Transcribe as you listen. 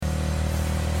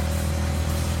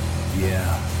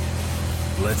Yeah,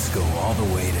 let's go all the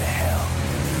way to hell.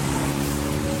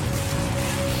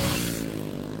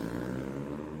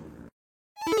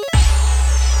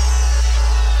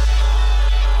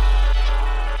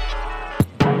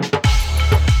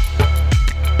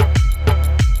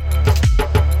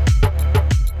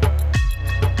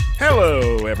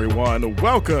 Hello, everyone.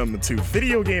 Welcome to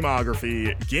Video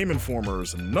Gameography, Game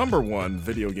Informer's #1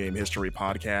 video game history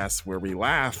podcast, where we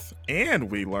laugh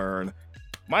and we learn.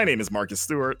 My name is Marcus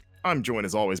Stewart. I'm joined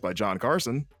as always by John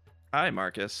Carson. Hi,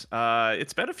 Marcus.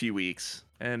 It's been a few weeks,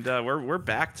 and we're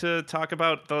back to talk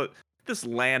about this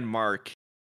landmark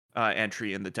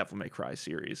entry in the Devil May Cry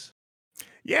series.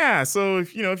 Yeah, so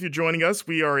if you're joining us,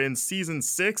 we are in season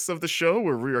 6 of the show,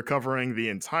 where we are covering the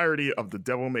entirety of the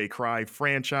Devil May Cry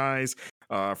franchise.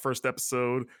 First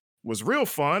episode was real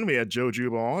fun. We had Joe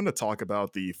Juba on to talk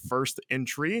about the first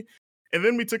entry, and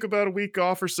then we took about a week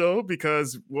off or so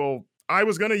because, well, I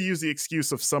was going to use the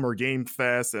excuse of Summer Game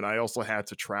Fest, and I also had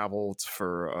to travel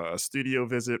for a studio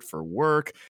visit for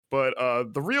work. But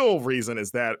the real reason is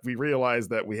that we realized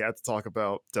that we had to talk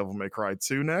about Devil May Cry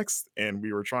 2 next, and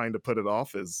we were trying to put it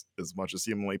off as much as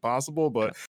humanly possible,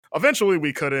 but eventually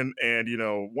we couldn't. And,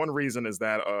 one reason is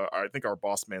that I think our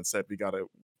boss man said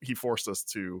he forced us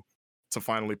to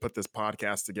finally put this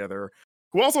podcast together,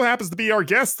 who also happens to be our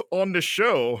guest on the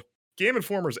show, Game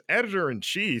Informer's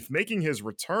editor-in-chief, making his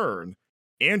return,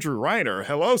 Andrew Reiner.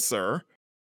 Hello, sir.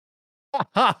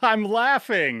 I'm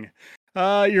laughing.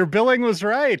 Your billing was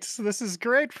right. This is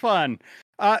great fun.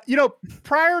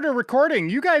 Prior to recording,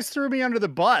 you guys threw me under the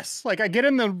bus. Like, I get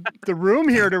in the room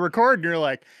here to record, and you're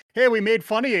like, "Hey, we made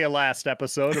fun of you last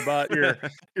episode about your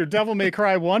Devil May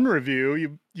Cry 1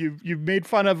 review. You made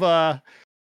fun of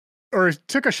or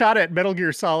took a shot at Metal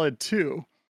Gear Solid 2."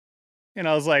 And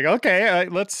I was like, "Okay,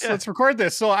 let's record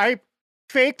this." So I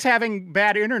faked having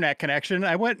bad internet connection.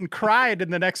 I went and cried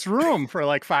in the next room for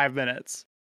like 5 minutes.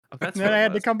 Oh, that's and then I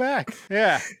had to come back.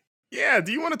 Yeah. Yeah,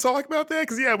 do you want to talk about that?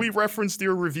 Because, we referenced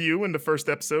your review in the first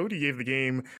episode. You gave the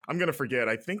game, I'm going to forget,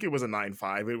 I think it was a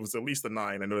 9.5. It was at least a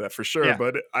 9. I know that for sure. Yeah.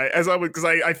 But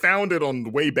I found it on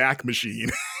the Wayback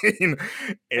Machine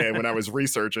and when I was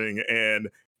researching. And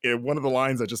one of the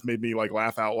lines that just made me like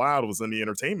laugh out loud was in the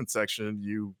entertainment section.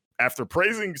 You, after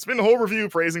spend the whole review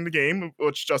praising the game,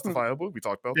 which is justifiable. We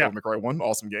talked about Devil May Cry 1,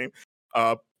 awesome game.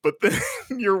 But then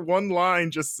your one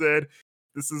line just said,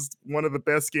 "This is one of the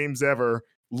best games ever.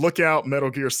 Look out,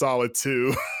 Metal Gear Solid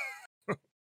 2.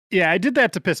 Yeah, I did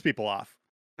that to piss people off.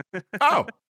 Oh.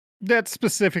 That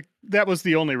was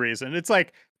the only reason. It's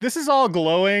like, this is all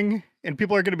glowing and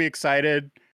people are going to be excited.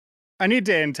 I need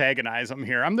to antagonize them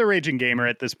here. I'm the raging gamer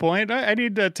at this point. I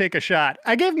need to take a shot.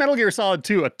 I gave Metal Gear Solid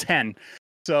 2 a 10.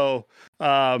 So,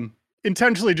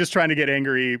 intentionally just trying to get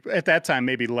angry. At that time,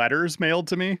 maybe letters mailed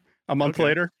to me a month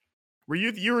later. Were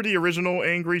you were the original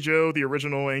Angry Joe, the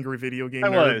original angry video game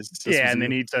nerd? I was, and then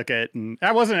he took it, and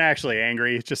I wasn't actually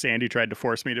angry. It's just Andy tried to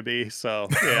force me to be, so,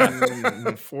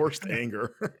 yeah. Forced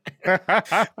anger.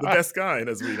 The best kind,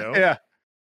 as we know. Yeah.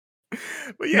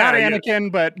 But yeah, not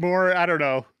Anakin, but more, I don't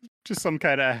know, just some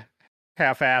kind of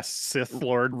half-assed Sith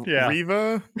Lord. Yeah.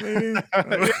 Riva, maybe?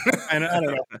 I don't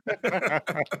know.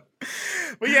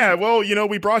 But yeah, well,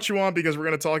 we brought you on because we're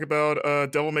going to talk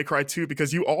about Devil May Cry 2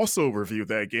 because you also reviewed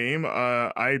that game.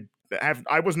 I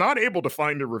was not able to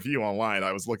find a review online.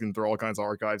 I was looking through all kinds of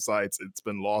archive sites. It's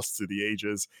been lost to the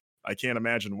ages. I can't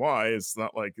imagine why. It's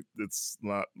not like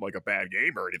a bad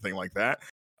game or anything like that.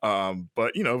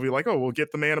 But we're like, we'll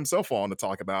get the man himself on to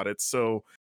talk about it. So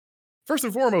first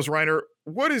and foremost, Reiner,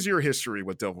 what is your history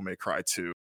with Devil May Cry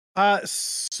 2?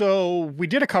 So we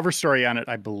did a cover story on it,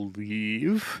 I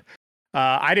believe.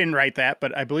 I didn't write that,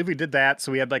 but I believe we did that.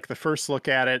 So we had like the first look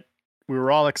at it. We were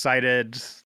all excited.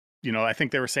 I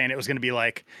think they were saying it was going to be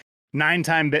like 9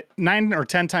 or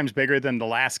 10 times bigger than the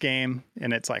last game.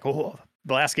 And it's like, oh,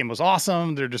 the last game was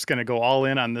awesome. They're just going to go all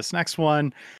in on this next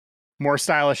one. More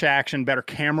stylish action, better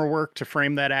camera work to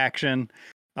frame that action.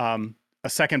 A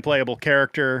second playable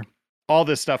character, all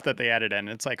this stuff that they added in.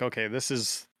 It's like, okay, this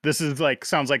is like,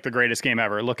 sounds like the greatest game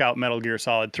ever. Look out, Metal Gear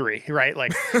Solid 3, right?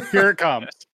 Like, here it comes.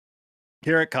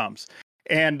 Here it comes.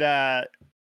 And I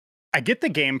get the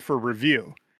game for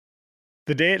review.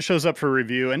 The day it shows up for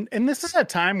review, and this is a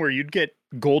time where you'd get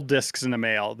gold discs in the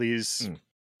mail. These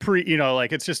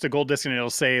like it's just a gold disc and it'll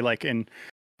say like in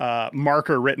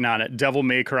marker written on it, Devil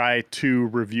May Cry 2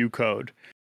 review code.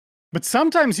 But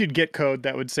sometimes you'd get code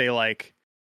that would say like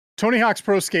Tony Hawk's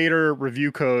Pro Skater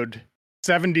review code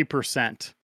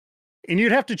 70%. And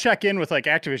you'd have to check in with like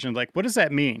Activision, like, what does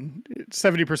that mean?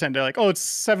 70%. They're like, oh, it's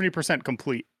 70%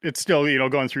 complete. It's still,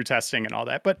 going through testing and all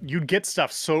that. But you'd get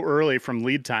stuff so early from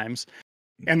lead times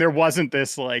and there wasn't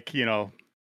this like,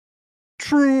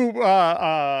 true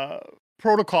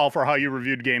protocol for how you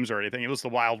reviewed games or anything. It was the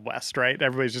Wild West, right?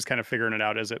 Everybody's just kind of figuring it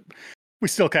out as it. We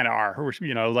still kind of are,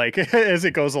 like as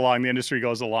it goes along, the industry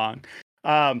goes along.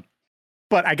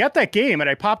 But I got that game and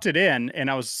I popped it in, and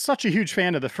I was such a huge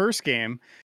fan of the first game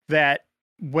that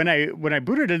when I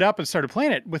booted it up and started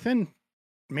playing it, within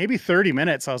maybe 30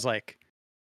 minutes, I was like,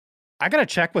 I gotta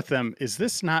check with them. Is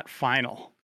this not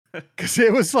final? Because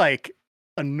it was like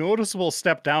a noticeable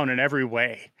step down in every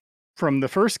way from the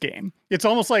first game. It's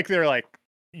almost like they're like,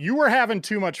 you were having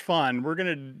too much fun. We're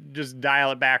going to just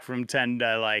dial it back from 10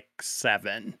 to like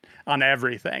 7 on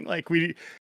everything. Like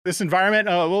this environment,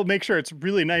 we'll make sure it's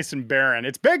really nice and barren.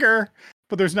 It's bigger,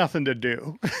 but there's nothing to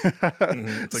do.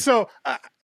 So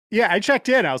yeah, I checked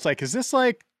in. I was like, is this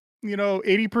like,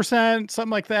 80%,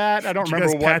 something like that? I don't remember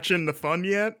you guys patch in the fun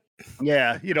yet?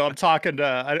 Yeah, I'm talking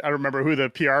to, I don't remember who the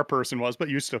PR person was, but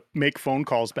used to make phone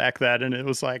calls back then, and it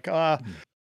was like, no,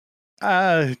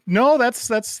 that's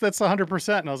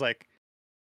 100%. And I was like,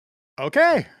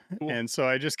 okay. Cool. And so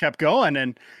I just kept going,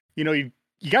 and you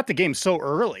got the game so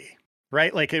early,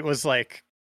 right? Like it was like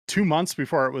 2 months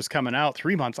before it was coming out,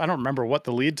 3 months. I don't remember what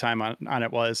the lead time on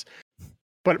it was,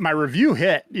 but my review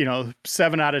hit,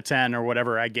 7 out of 10 or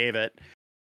whatever I gave it.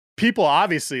 People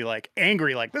obviously like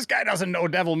angry, like this guy doesn't know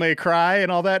Devil May Cry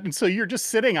and all that. And so you're just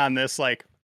sitting on this, like,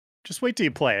 just wait till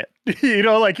you play it.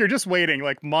 Like you're just waiting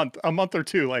like a month or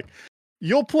two, like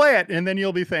you'll play it and then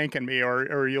you'll be thanking me,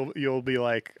 or you'll be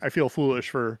like, I feel foolish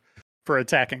for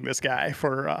attacking this guy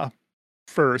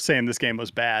for saying this game was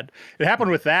bad. It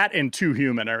happened with that and Two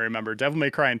Human. I remember Devil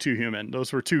May Cry and Two Human.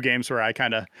 Those were two games where I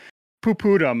kind of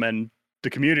poo-pooed them, and the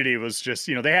community was just,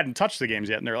 they hadn't touched the games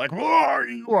yet, and they're like, whoa,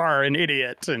 you are an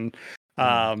idiot. And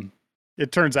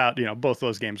it turns out, both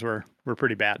those games were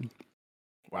pretty bad.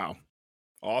 Wow.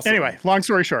 Awesome. Anyway, long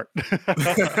story short.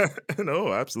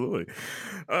 No, absolutely.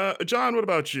 John, what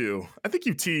about you? I think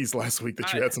you teased last week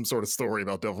that you had some sort of story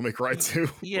about Devil May Cry 2.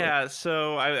 Yeah,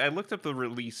 so I looked up the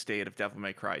release date of Devil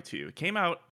May Cry 2. It came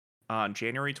out on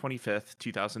January 25th,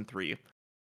 2003.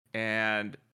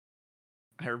 And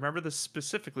I remember this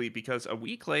specifically because a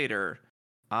week later,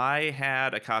 I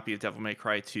had a copy of Devil May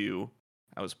Cry 2.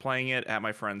 I was playing it at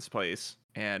my friend's place,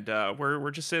 and we're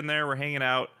just sitting there, we're hanging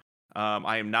out.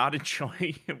 I am not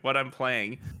enjoying what I'm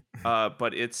playing,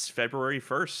 but it's February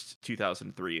 1st,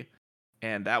 2003,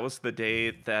 and that was the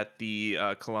day that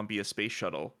the Columbia Space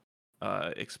Shuttle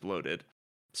exploded.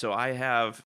 So I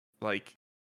have like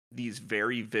these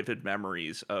very vivid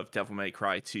memories of Devil May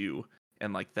Cry 2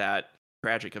 and like that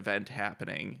tragic event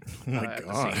happening at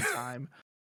the same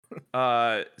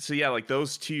time. So yeah, like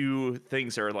those two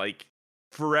things are like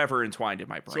forever entwined in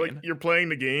my brain. So like you're playing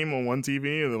the game on one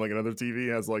TV and then like another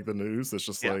TV has like the news that's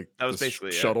just like that was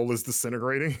basically shuttle is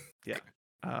disintegrating. Yeah.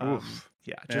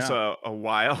 Just a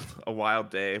wild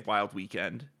day, wild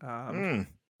weekend. And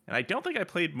I don't think I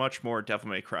played much more Devil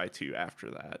May Cry 2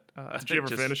 after that. Did you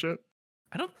ever finish it?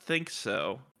 I don't think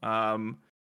so.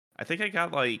 I think I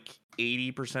got like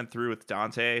 80% through with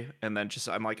Dante, and then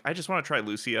I'm like, I just want to try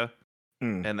Lucia,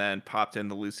 and then popped in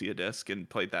the Lucia disc and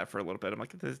played that for a little bit. I'm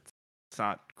like, it's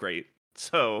not great.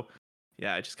 So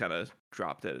yeah, I just kind of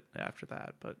dropped it after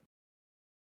that. But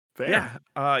fair.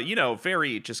 Yeah,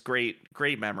 very just great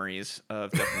memories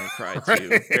of Devil May Cry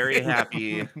 2. Very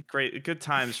happy, good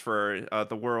times for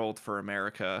the world, for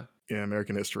America. Yeah,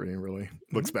 American history really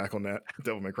looks back on that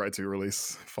Devil May Cry 2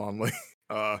 release fondly.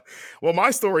 Well,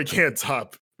 my story can't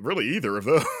top really either of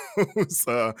those.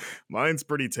 Mine's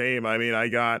pretty tame. I mean,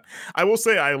 I will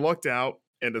say I lucked out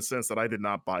in the sense that I did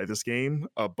not buy this game.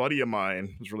 A buddy of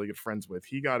mine was really good friends with,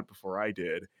 he got it before I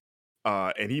did.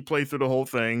 And he played through the whole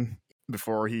thing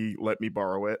before he let me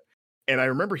borrow it. And I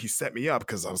remember he set me up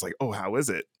because I was like, oh, how is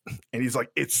it? And he's like,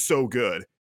 it's so good.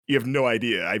 You have no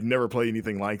idea. I've never played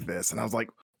anything like this. And I was like,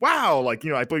 wow. Like,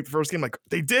 I played the first game, like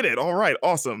they did it. All right,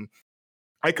 awesome.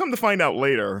 I come to find out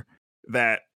later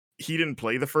that he didn't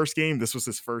play the first game. This was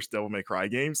his first Devil May Cry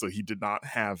game, so he did not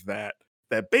have that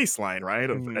baseline, right,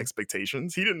 of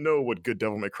expectations. He didn't know what good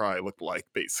Devil May Cry looked like,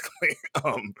 basically.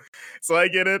 So I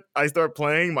get it. I start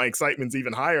playing. My excitement's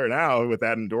even higher now with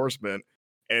that endorsement.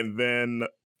 And then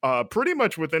pretty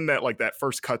much within that, like that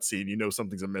first cutscene,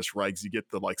 something's amiss, right? 'Cause you get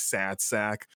the like sad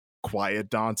sack,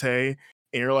 quiet Dante.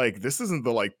 And you're like, this isn't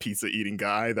the like pizza eating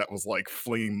guy that was like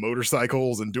flinging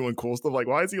motorcycles and doing cool stuff. Like,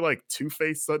 why is he like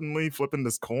Two-Face suddenly flipping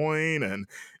this coin? And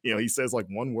he says like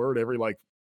one word every like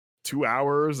 2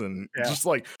 hours, and just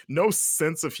like no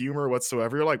sense of humor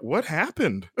whatsoever. You're like, what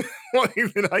happened? Like,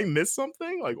 did I miss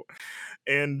something? Like,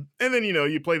 and then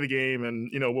you play the game,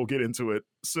 and we'll get into it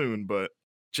soon, but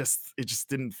it just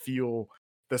didn't feel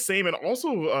the same, and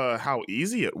also how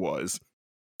easy it was.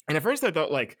 And at first I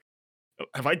thought like,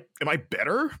 am I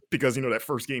better because that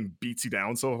first game beats you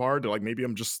down so hard to like maybe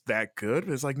I'm just that good?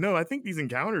 But it's like no, I think these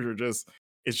encounters are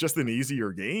it's just an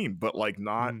easier game, but like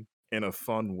not in a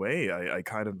fun way. I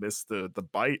kind of missed the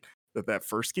bite that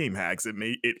first game had. 'Cause it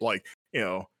made it like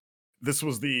this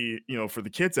was the for the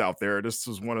kids out there, this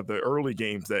was one of the early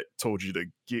games that told you to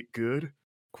get good,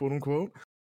 quote unquote.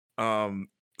 Um,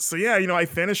 so yeah, I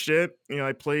finished it.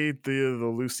 I played the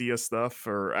Lucia stuff,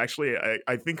 or actually,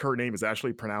 I think her name is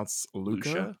actually pronounced Luca.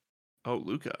 Lucia? Oh,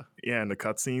 Luca. Yeah, in the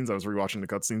cutscenes, I was rewatching the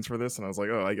cutscenes for this, and I was like,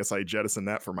 oh, I guess I jettisoned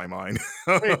that from my mind.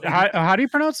 Wait, how do you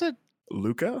pronounce it?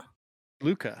 Luca?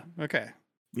 Luca. Okay.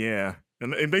 Yeah,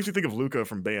 and it makes me think of Luca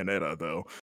from Bayonetta, though.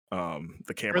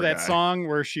 The camera Or that guy. song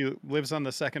where she lives on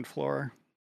the second floor.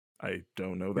 I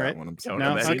don't know that Right? one. I'm sorry.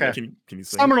 No? Okay. Can you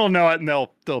sing? Someone will know it, and they'll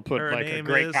put Her like a name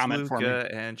great is comment for me.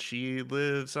 Luca, and she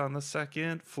lives on the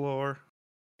second floor.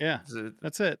 Yeah, Is it-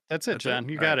 that's it. That's it, That's John.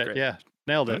 it? You All got right, it. great. Yeah,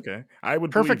 nailed it. Okay, I would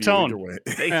Perfect believe you tone.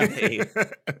 either way.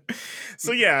 Hey,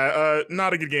 So yeah,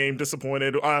 not a good game.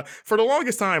 Disappointed. For the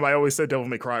longest time, I always said Devil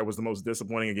May Cry was the most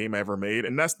disappointing game I ever made,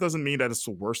 and that doesn't mean that it's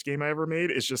the worst game I ever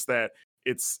made. It's just that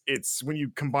it's when you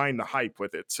combine the hype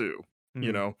with it too.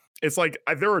 Mhm. It's like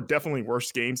there are definitely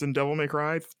worse games than Devil May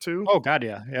Cry 2. Oh God,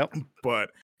 yeah. Yep. But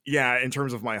yeah, in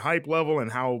terms of my hype level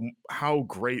and how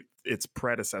great its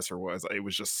predecessor was, it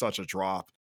was just such a drop.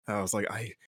 And I was like,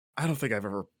 I don't think I've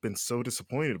ever been so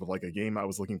disappointed with like a game I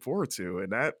was looking forward to,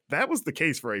 and that was the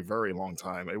case for a very long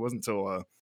time. It wasn't until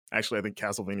actually I think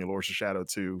Castlevania Lords of Shadow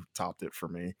 2 topped it for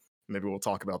me. Maybe we'll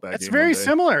talk about that. That's game very one day.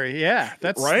 similar. Yeah,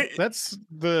 that's Right? That's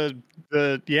the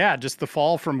just the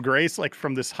fall from grace, like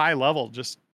from this high level,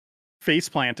 just face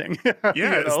planting. Yeah,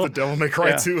 it's the Devil May Cry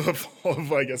Yeah. 2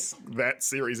 of I guess that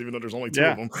series, even though there's only two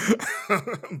Yeah. of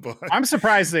them. But I'm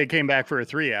surprised they came back for a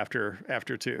 3 after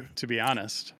 2. To be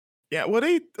honest. yeah, well,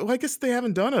 I guess they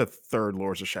haven't done a third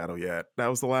Lords of Shadow yet. That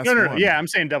was the last No, one. yeah, I'm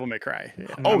saying Devil May Cry. Yeah,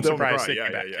 Oh, I'm Devil May surprised Cry. they Yeah,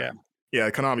 came back. yeah. Yeah,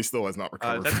 Konami still has not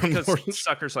recovered That's from because Lords of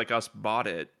suckers like us bought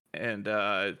it, and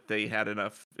they had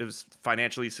enough. It was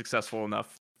financially successful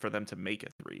enough for them to make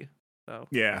it 3. So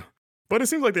Yeah. But it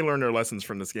seems like they learned their lessons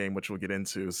from this game, which we'll get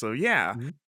into. So yeah,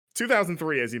 Mhm.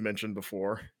 2003, as you mentioned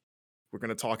before, we're going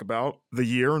to talk about the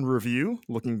year in review,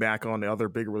 looking back on the other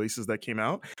big releases that came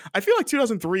out. I feel like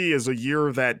 2003 is a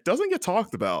year that doesn't get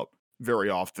talked about very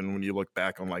often when you look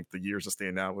back on like the years that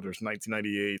stand out. Where there's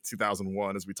 1998,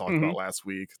 2001, as we talked about last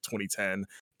week, 2010.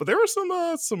 But there were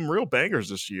some real bangers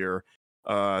this year.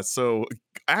 So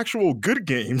actual good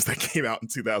games that came out in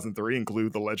 2003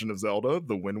 include The Legend of Zelda,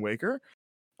 The Wind Waker,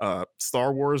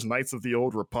 Star Wars Knights of the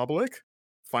Old Republic,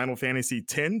 Final Fantasy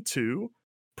X-2,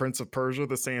 Prince of Persia: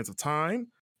 The Sands of Time,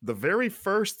 the very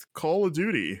first Call of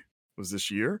Duty was this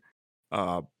year,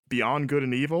 Beyond Good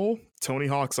and Evil, Tony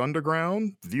Hawk's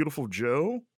Underground, Beautiful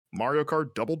Joe, Mario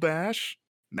Kart Double Dash,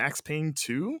 Max Payne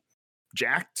 2,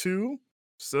 Jack 2.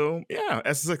 So yeah,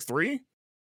 SSX 3,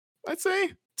 I'd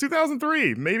say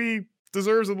 2003 maybe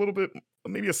deserves a little bit,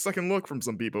 maybe a second look from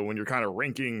some people when you're kind of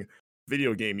ranking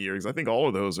video game years. I think all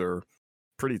of those are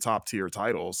pretty top tier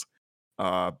titles.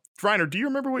 Reiner, do you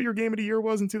remember what your game of the year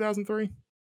was in 2003?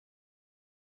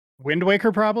 Wind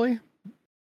Waker, probably.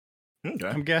 Okay.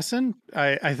 I'm guessing.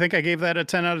 I think I gave that a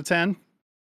 10 out of 10.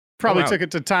 Probably wow. took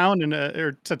it to town and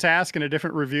or to task in a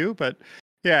different review, but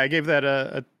yeah, I gave that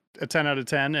a 10 out of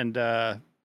 10, and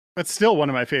that's still one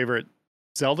of my favorite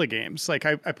Zelda games. Like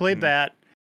I played that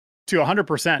to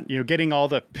 100%. Getting all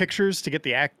the pictures to get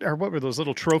the or what were those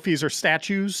little trophies or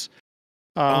statues?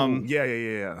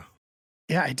 Yeah.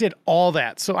 Yeah, I did all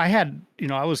that. So I had,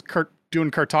 I was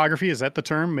doing cartography. Is that the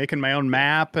term? Making my own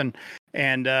map and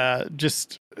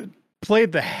just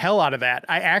played the hell out of that.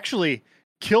 I actually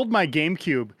killed my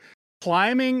GameCube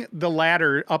climbing the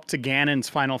ladder up to Ganon's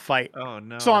final fight. Oh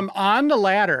no! So I'm on the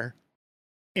ladder,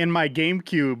 and my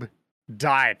GameCube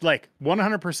died, like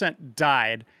 100%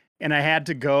 died, and I had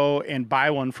to go and buy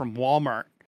one from Walmart.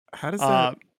 How does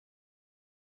that?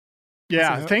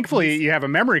 Yeah, thankfully you have a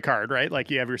memory card, right? Like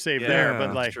you have your save there,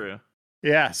 but like, true.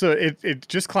 yeah, so it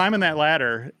just climbing that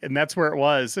ladder, and that's where it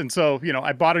was. And so,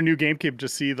 I bought a new GameCube to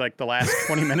see like the last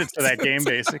 20 minutes of that game,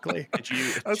 basically.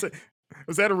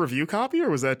 Was that a review copy or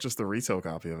was that just the retail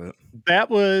copy of it? That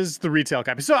was the retail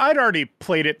copy. So I'd already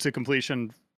played it to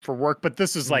completion for work, but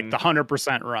this is like the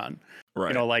 100% run.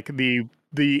 Right. Like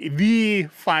the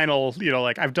final,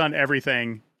 like I've done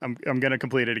everything. I'm gonna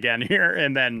complete it again here,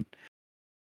 and then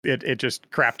it just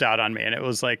crapped out on me, and it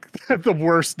was like the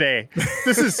worst day.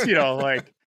 This is,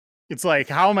 like, it's like,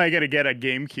 how am I going to get a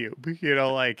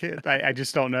GameCube? Like I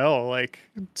just don't know. Like,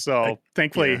 so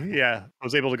thankfully, I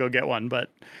was able to go get one,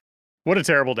 but What a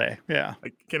terrible day. Yeah.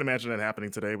 I can't imagine that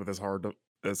happening today with as hard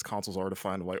as consoles are to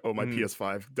find. Like, oh, my Mm.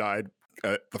 PS5 died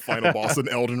at the final boss in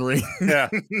Elden Ring. Yeah.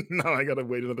 Now I gotta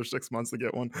wait another 6 months to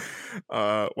get one.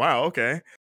 Wow. Okay.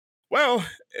 Well,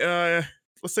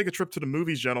 let's take a trip to the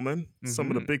movies, gentlemen. Some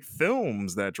of the Mhm. big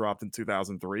films that dropped in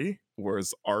 2003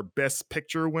 was our Best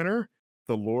Picture winner,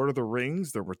 The Lord of the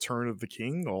Rings, The Return of the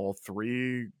King, all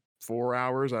 4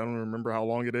 hours. I don't remember how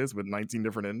long it is, but 19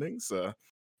 different endings.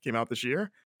 Came out this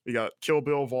year. We got Kill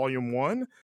Bill Volume 1.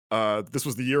 This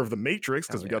was the year of The Matrix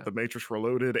because Hell we got yeah. The Matrix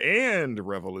Reloaded and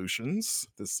Revolutions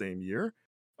this same year.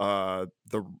 The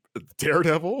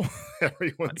Daredevil,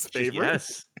 everyone's favorite.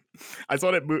 Yes. I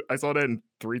saw that in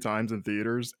 3 times in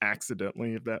theaters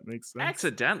accidentally, if that makes sense.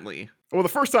 Accidentally. Well, the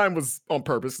first time was on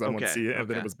purpose because I wanted to Okay, see it, and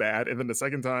then it okay. was bad. And then the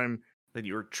second time, Then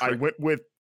you were I tricked. went with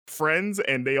friends,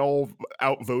 and they all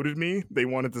outvoted me. They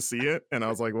wanted to see it, and I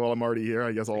was like, "Well, I'm already here.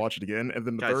 I guess I'll watch it again." And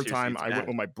then the Guys, third seriously, time, it's I went bad.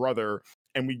 with my brother,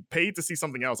 and we paid to see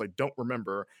something else. I don't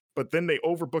remember, but then they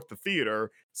overbooked the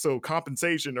theater, so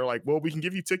compensation. They're like, "Well, we can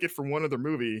give you ticket for one other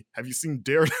movie. Have you seen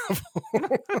Daredevil?"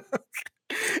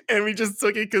 And we just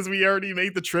took it because we already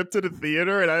made the trip to the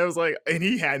theater, and I was like, and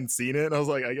he hadn't seen it, and I was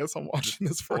like, I guess I'm watching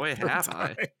this for Boy, a third have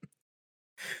time. I.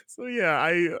 So yeah,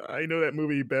 I know that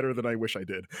movie better than I wish I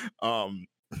did. In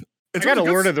I terms got a of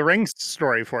good Lord of the Rings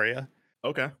story for you.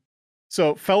 Okay.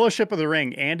 So, Fellowship of the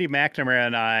Ring, Andy McNamara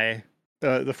and I,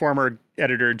 the former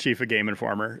editor in chief of Game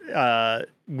Informer,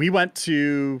 we went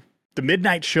to the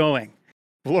midnight showing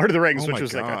of Lord of the Rings, Oh which my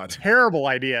was like a God. terrible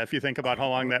idea if you think about how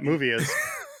long that movie is.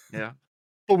 Yeah.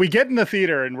 But we get in the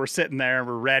theater and we're sitting there and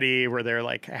we're ready. We're there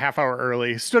like a half hour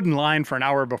early, stood in line for an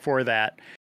hour before that.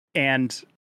 And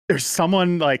there's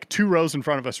someone like 2 rows in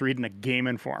front of us reading a Game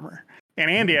Informer.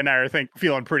 And Andy and I are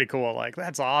feeling pretty cool. Like,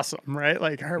 that's awesome, right?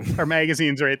 Like our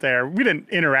magazine's right there. We didn't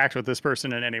interact with this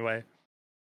person in any way.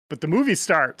 But the movie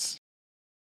starts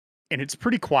and it's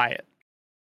pretty quiet.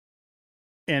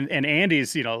 And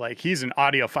Andy's, like he's an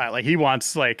audiophile. Like he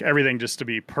wants like everything just to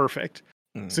be perfect.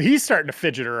 So he's starting to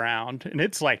fidget around and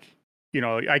it's like,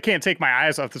 I can't take my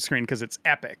eyes off the screen because it's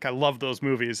epic. I love those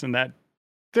movies and that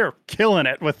they're killing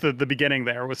it with the beginning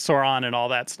there with Sauron and all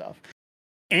that stuff.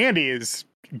 Andy is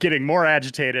getting more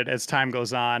agitated as time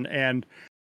goes on. And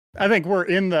I think we're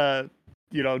in the,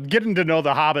 getting to know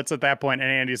the hobbits at that point. And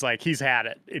Andy's like, he's had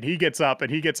it. And he gets up and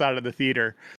he gets out of the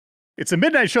theater. It's a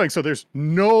midnight showing, so there's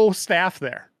no staff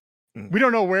there. We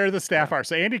don't know where the staff are.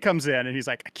 So Andy comes in and he's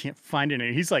like, I can't find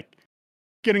any. He's like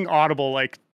getting audible,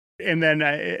 like, and then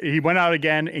he went out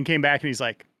again and came back and he's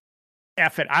like,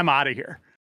 F it, I'm out of here.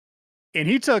 And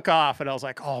he took off and I was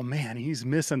like, oh man, he's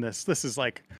missing this. This is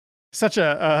like such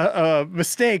a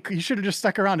mistake. He should have just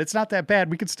stuck around. It's not that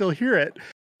bad. We could still hear it.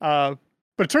 But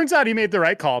it turns out he made the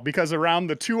right call because around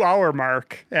the 2-hour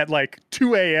mark at like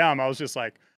 2 a.m., I was just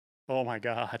like, oh my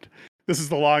God, this is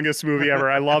the longest movie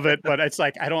ever. I love it. But it's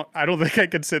like, I don't think I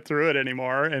could sit through it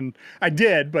anymore. And I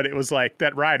did, but it was like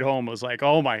that ride home was like,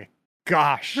 oh my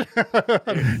gosh,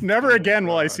 never again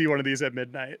will I see one of these at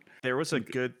midnight. There was a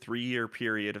good 3-year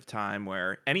period of time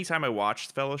where anytime I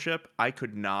watched Fellowship, I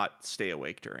could not stay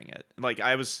awake during it. Like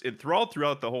I was enthralled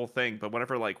throughout the whole thing, but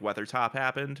whenever like Weathertop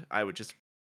happened, I would just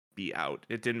be out.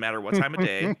 It didn't matter what time of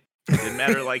day. It didn't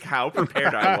matter like how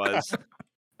prepared I was.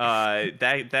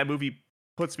 That movie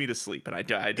puts me to sleep, and I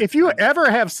died. If you ever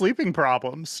have sleeping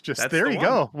problems, just That's there the you one.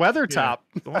 go. Weathertop.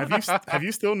 Have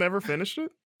you still never finished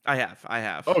it? I have.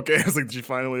 Okay, I was like, did you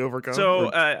finally overcome?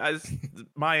 So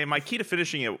my key to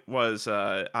finishing it was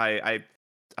I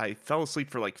fell asleep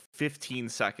for like 15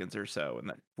 seconds or so, and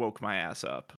then woke my ass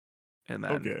up, and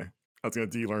then Okay. I was gonna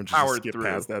do you learn just to powered skip through.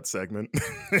 past that segment.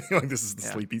 Like this is the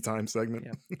Yeah. sleepy time segment.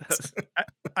 Yeah.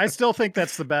 I still think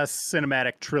that's the best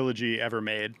cinematic trilogy ever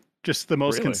made. Just the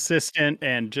most Really? consistent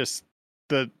and just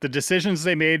the decisions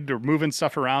they made or moving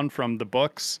stuff around from the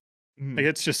books. Like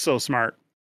it's just so smart.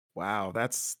 Wow,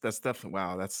 that's definitely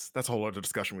that's a whole other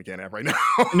discussion we can't have right now.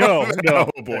 No.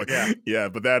 Oh boy. Yeah. Yeah,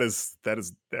 but that is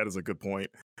a good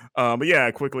point. But yeah,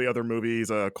 quickly other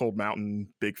movies, Cold Mountain,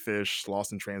 Big Fish,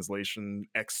 Lost in Translation,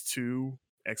 X2,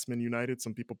 X-Men United.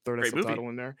 Some people throw that Great movie. subtitle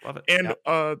in there. Love it. And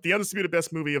the undisputed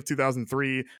best movie of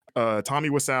 2003, Tommy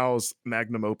Wiseau's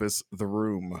magnum opus, The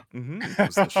Room.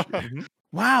 was this year.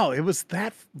 Wow, it was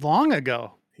that long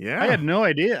ago. Yeah. I had no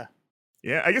idea.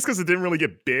 Yeah, I guess because it didn't really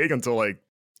get big until like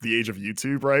the age of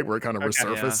YouTube, right? Where it kind of Okay.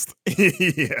 resurfaced.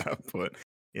 Yeah, but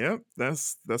yeah,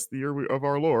 that's the year of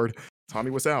our Lord,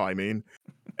 Tommy Wiseau, I mean.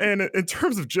 And in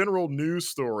terms of general news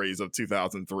stories of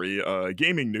 2003,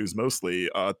 gaming news mostly,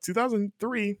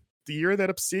 2003, the year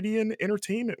that Obsidian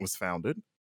Entertainment was founded,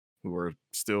 who are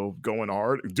still going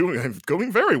hard,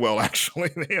 going very well actually.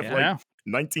 They have Yeah.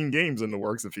 19 games in the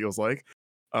works, it feels like.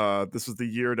 This was the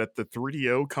year that the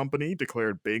 3DO company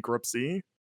declared bankruptcy.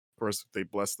 Of course, they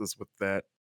blessed us with that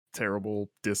terrible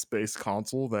disc-based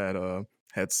console that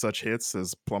had such hits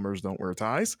as Plumbers Don't Wear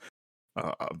Ties.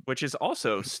 Which is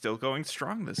also still going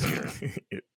strong this year.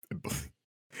 it,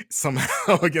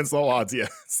 somehow, against all odds,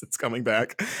 yes, it's coming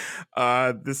back.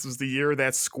 This was the year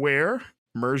that Square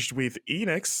merged with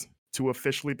Enix to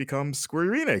officially become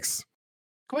Square Enix.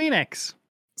 Queenix.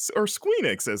 Or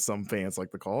Squeenix, as some fans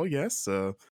like to call, yes.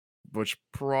 Which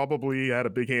probably had a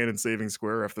big hand in saving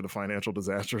Square after the financial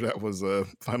disaster that was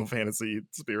Final Fantasy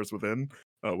Spirits Within,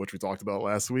 which we talked about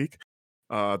last week.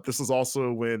 This was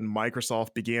also when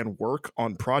Microsoft began work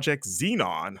on Project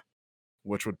Xenon,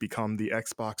 which would become the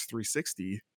Xbox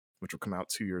 360, which would come out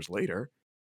 2 years later.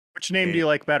 Which name do you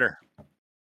like better?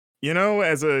 You know,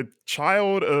 as a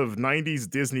child of 90s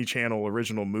Disney Channel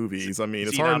original movies, I mean,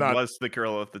 it's hard not... was the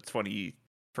girl of the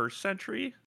 21st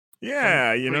century?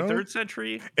 Yeah, you know? 23rd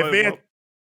century? If they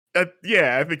had,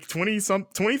 yeah, I think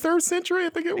 23rd century, I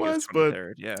think it was. But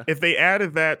yeah. if they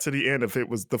added that to the end, if it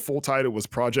was the full title was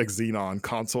Project Xenon,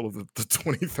 console of the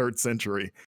 23rd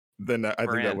century, then I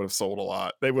think that would have sold a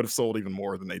lot. They would have sold even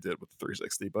more than they did with the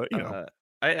 360. But, you know.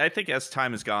 I think as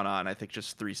time has gone on, I think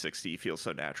just 360 feels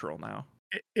so natural now.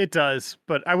 It does,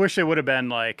 but I wish it would have been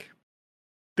like...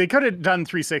 They could have done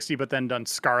 360, but then done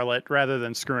Scarlet rather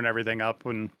than screwing everything up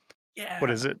when... Yeah.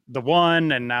 What is it? The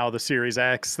One and now the Series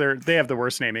X. They have the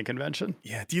worst naming convention.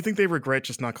 Yeah. Do you think they regret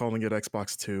just not calling it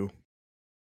Xbox 2?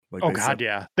 Like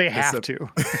yeah. They have to.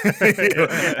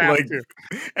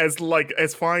 As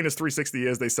fine as 360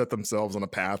 is, they set themselves on a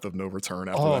path of no return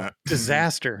after that.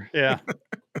 Disaster. Yeah.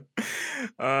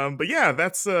 But yeah,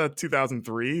 that's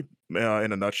 2003 in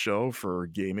a nutshell for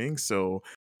gaming. So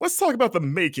let's talk about the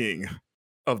making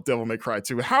of Devil May Cry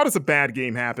 2. How does a bad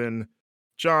game happen?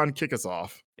 John, kick us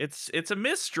off. It's a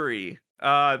mystery.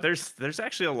 There's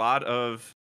actually a lot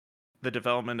of the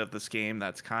development of this game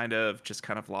that's kind of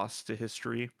lost to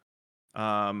history.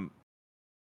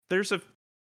 There's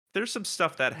some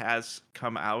stuff that has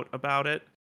come out about it,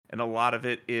 and a lot of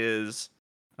it is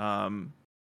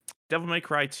Devil May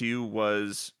Cry 2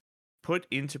 was put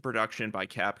into production by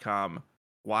Capcom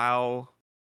while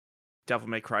Devil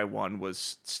May Cry 1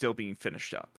 was still being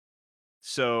finished up.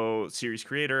 So series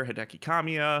creator Hideki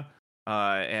Kamiya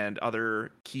and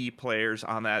other key players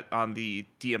on the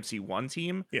DMC1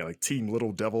 team. Yeah, like Team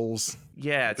Little Devils.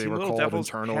 Yeah, they Team were Little called Devils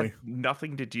internally. had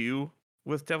nothing to do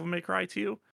with Devil May Cry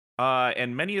 2.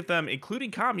 And many of them,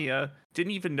 including Kamiya,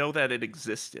 didn't even know that it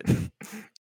existed.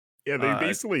 Yeah, they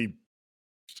basically...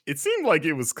 It seemed like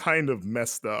it was kind of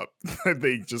messed up.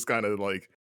 They just kind of like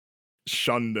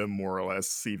shunned him more or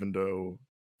less, even though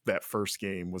that first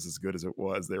game was as good as it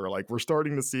was. They were like, we're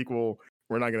starting the sequel.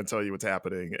 We're not going to tell you what's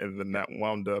happening. And then that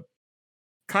wound up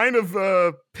kind of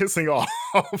pissing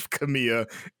off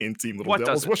Kamiya in Team Little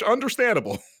Devils, which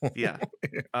understandable. Yeah.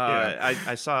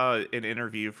 I saw an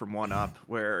interview from 1UP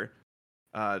where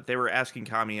they were asking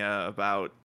Kamiya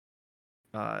about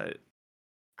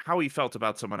how he felt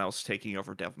about someone else taking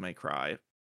over Devil May Cry.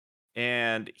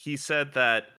 And he said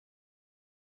that,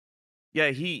 yeah,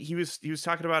 he was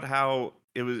talking about how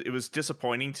it was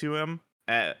disappointing to him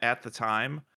at the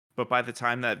time, but by the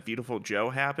time that Beautiful Joe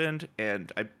happened,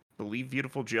 and I believe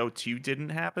Beautiful Joe 2 didn't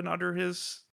happen under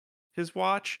his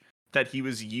watch, that he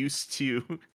was used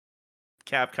to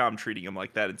Capcom treating him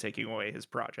like that and taking away his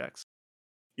projects.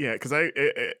 Yeah, because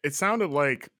it sounded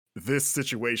like this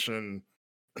situation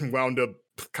wound up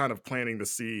kind of planting the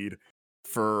seed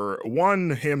for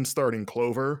him starting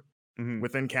Clover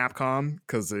within Capcom,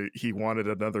 because he wanted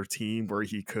another team where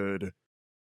he could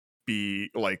be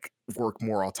like work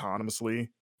more autonomously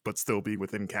but still be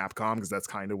within Capcom, because that's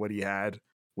kind of what he had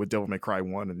with Devil May Cry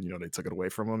 1, and they took it away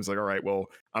from him. He's like, all right, well,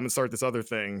 I'm gonna start this other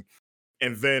thing.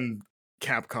 And then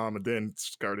Capcom and then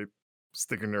started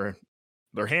sticking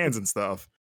their hands and stuff,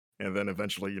 and then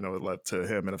eventually it led to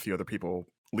him and a few other people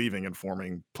leaving and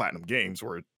forming Platinum Games,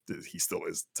 where he still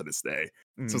is to this day.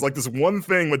 So it's like this one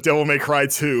thing with Devil May Cry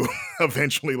 2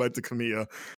 eventually led to Kamiya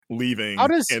leaving. How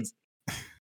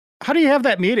do you have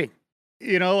that meeting?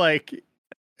 Like,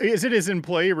 is it his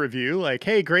employee review? Like,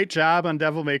 hey, great job on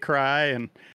Devil May Cry. And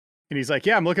he's like,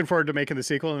 yeah, I'm looking forward to making the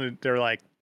sequel. And they're like,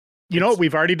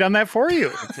 we've already done that for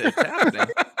you. It's happening.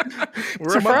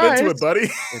 We're a month into it, buddy.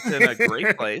 It's in a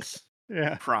great place.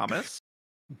 Yeah. Promise.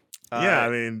 Yeah, I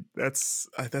mean, that's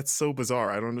so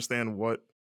bizarre. I don't understand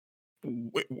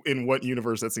in what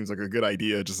universe that seems like a good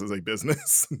idea just as a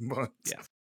business. But yeah.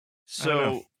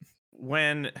 So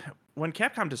when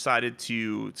Capcom decided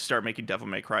to start making Devil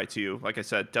May Cry 2, like I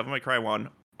said, Devil May Cry 1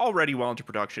 already well into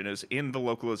production, is in the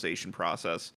localization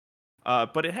process.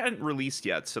 but it hadn't released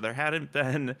yet, so there hadn't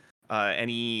been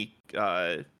any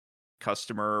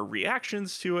customer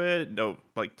reactions to it. No,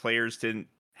 like players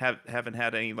haven't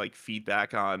had any like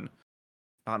feedback on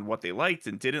what they liked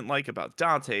and didn't like about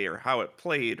Dante or how it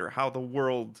played or how the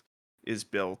world is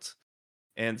built.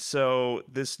 And so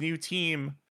this new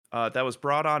team that was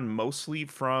brought on mostly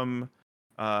from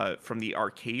the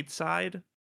arcade side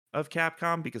of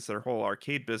Capcom, because their whole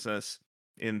arcade business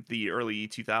in the early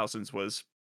 2000s was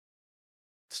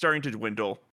starting to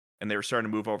dwindle, and they were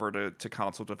starting to move over to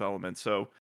console development. So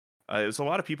it was a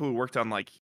lot of people who worked on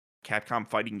like Capcom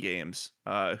fighting games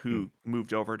who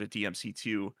moved over to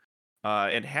DMC2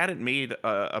 and hadn't made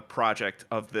a project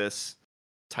of this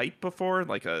type before,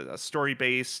 like a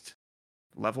story-based,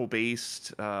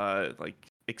 level-based, like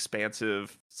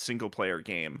expansive single-player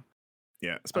game.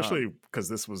 Yeah, especially because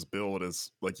this was billed as,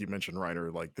 like you mentioned,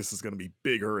 Reiner, like this is going to be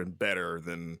bigger and better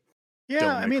than Yeah,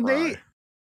 Devil I May mean, Cry.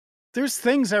 there's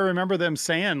things I remember them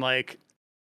saying, like,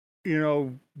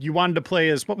 you wanted to play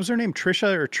as, what was her name,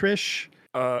 Trisha or Trish?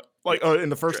 In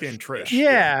the first game, Trish.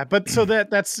 Yeah, but so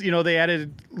that's they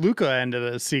added Luca into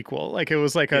the sequel. Like it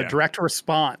was like a Yeah. direct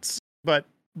response. But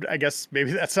I guess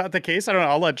maybe that's not the case. I don't know.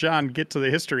 I'll let John get to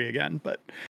the history again. But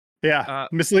yeah,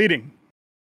 misleading.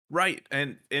 Right,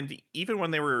 and even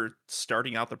when they were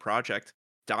starting out the project,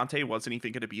 Dante wasn't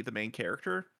even going to be the main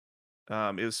character.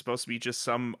 It was supposed to be just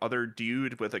some other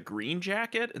dude with a green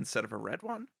jacket instead of a red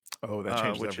one. Oh, that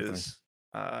changes which everything. is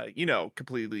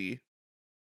completely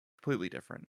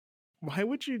different. Why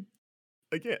would you?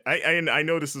 Again, I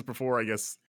know this is before, I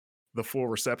guess, the full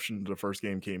reception to the first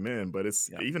game came in, but it's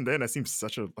even then, that seems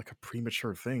such a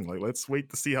premature thing. Like, let's wait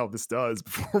to see how this does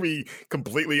before we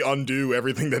completely undo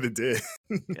everything that it did.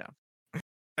 Yeah.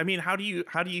 I mean, how do you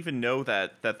even know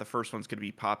that the first one's going to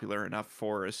be popular enough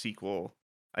for a sequel?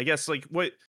 I guess like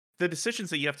what the decisions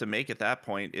that you have to make at that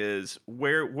point is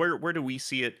where do we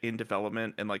see it in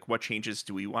development, and like what changes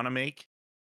do we want to make?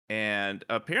 And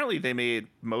apparently they made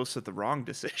most of the wrong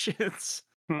decisions.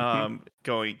 Going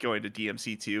to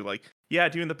DMC2, like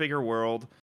doing the bigger world,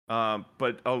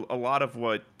 but a lot of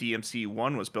what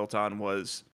DMC1 was built on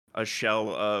was a shell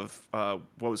of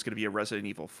what was going to be a Resident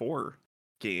Evil 4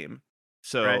 game.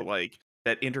 So like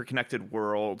that interconnected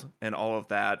world and all of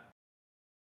that,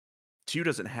 2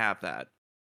 doesn't have that.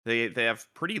 They have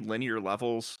pretty linear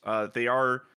levels. They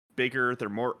are bigger, they're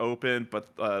more open, but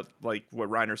like what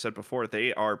Reiner said before,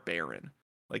 they are barren.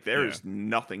 Like there's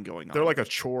nothing going on. They're like a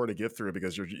chore to get through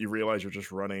because you realize you're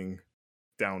just running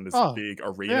down this big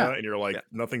arena and you're like,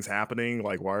 nothing's happening.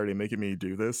 Like, why are they making me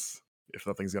do this if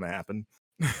nothing's gonna happen?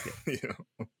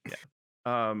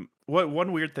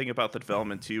 One weird thing about the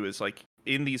development too is like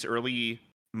in these early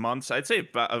months, I'd say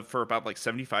for about like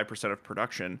 75% of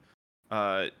production,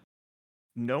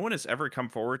 no one has ever come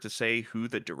forward to say who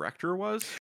the director was.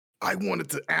 I wanted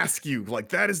to ask you, like,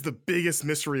 that is the biggest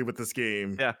mystery with this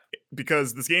game. Yeah.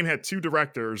 Because this game had 2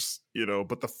 directors,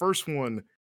 but the first one,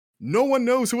 no one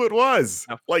knows who it was.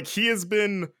 No. Like, he has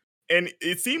been, and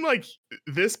it seemed like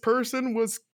this person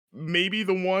was maybe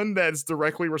the one that's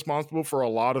directly responsible for a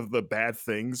lot of the bad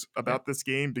things about this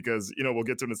game, because, we'll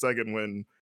get to in a second when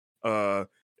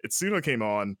Itsuno came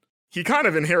on. He kind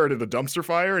of inherited a dumpster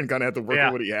fire and kind of had to work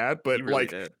with what he had. But he really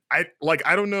did. I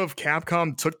don't know if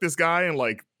Capcom took this guy and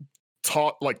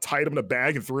tied him in a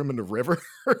bag and threw him in the river.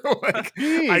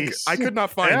 I could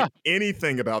not find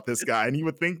anything about this guy, and you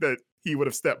would think that he would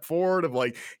have stepped forward of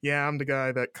like, I'm the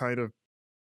guy that kind of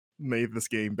made this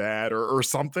game bad or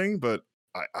something, but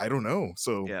I don't know.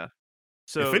 So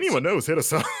if anyone knows, hit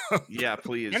us up. Yeah,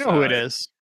 please. I know who it is.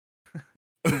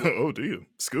 Oh, do you?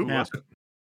 Scoop? Yeah.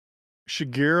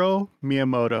 Shigeru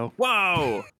Miyamoto.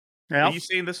 Whoa. Yep. Are you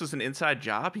saying this was an inside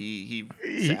job? He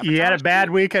had a bad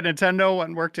week at Nintendo, went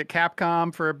and worked at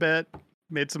Capcom for a bit,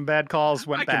 made some bad calls,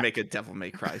 went back. I can make a Devil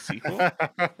May Cry sequel.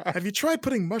 Have you tried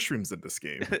putting mushrooms in this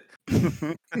game?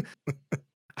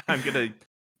 I'm gonna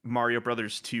Mario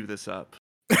Brothers 2 this up.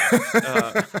 It's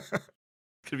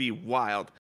gonna be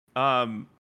wild.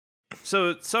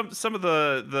 So some of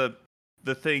the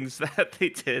things that they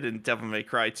did in Devil May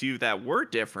Cry 2 that were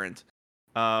different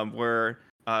were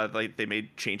like they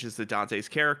made changes to Dante's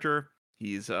character.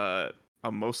 He's a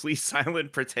mostly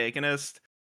silent protagonist.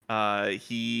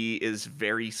 He is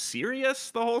very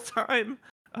serious the whole time.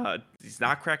 He's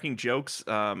not cracking jokes.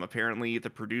 Apparently the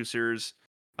producers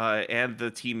and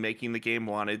the team making the game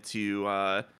wanted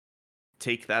to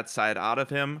take that side out of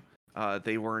him.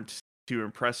 They weren't too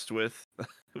impressed with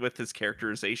his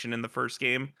characterization in the first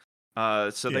game.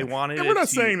 So they wanted and we're it not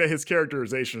to. saying that his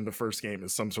characterization in the first game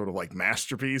is some sort of like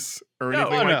masterpiece or No,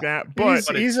 anything Oh, like no. that,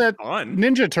 but He's it's a fun.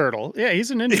 Ninja Turtle. Yeah,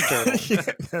 he's a Ninja Turtle.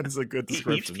 yeah, that is a good He eats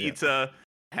description. pizza,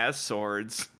 has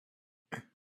swords,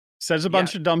 Says a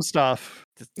bunch of dumb stuff.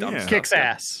 just dumb Yeah. stuff. Kicks Yep,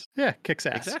 ass. Yeah, kicks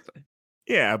ass. exactly.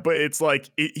 Yeah, but it's like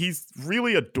he's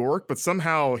really a dork, but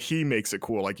somehow he makes it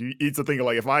cool. Like it's a thing of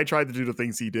like if I tried to do the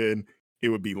things he did, it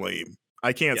would be lame.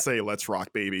 I can't Yeah. say "Let's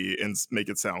rock, baby" and make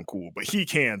it sound cool, but he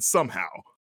can somehow.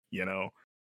 You know,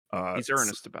 He's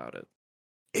earnest about it.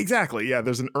 exactly. Yeah,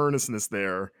 there's an earnestness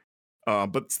there,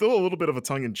 but still a little bit of a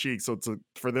tongue in cheek. So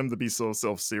for them to be so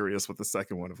self serious with the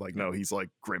second one of like, no, he's like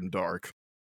grim dark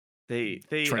They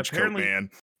trench coat apparently man.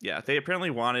 Yeah, they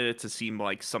apparently wanted it to seem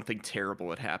like something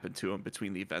terrible had happened to him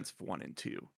between the events of 1 and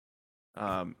 2.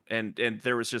 And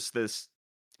there was just this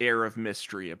air of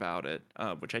mystery about it,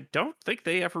 which I don't think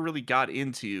they ever really got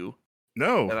into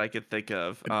No, that I could think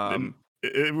of.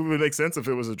 it would make sense if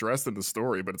it was addressed in the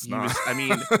story, but it's He not. was- I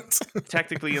mean,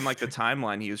 Technically, in like the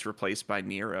timeline, he was replaced by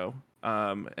Nero,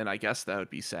 and I guess that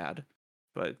would be sad,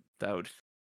 but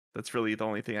that's really the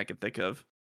only thing I could think of.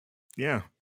 Yeah.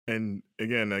 And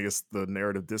again, I guess the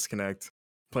narrative disconnect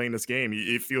playing this game,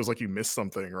 it feels like you missed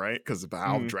something, right? Because of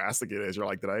how Mhm. drastic it is. You're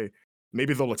like,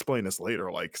 maybe they'll explain this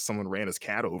later, like someone ran his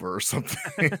cat over or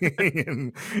something.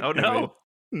 and, Oh and no!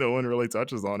 no one really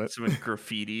touches on it. Someone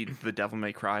graffitied the Devil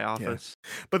May Cry office.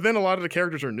 But then a lot of the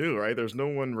characters are new, right? There's no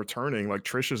one returning. Like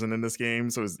Trish isn't in this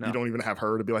game, so No. you don't even have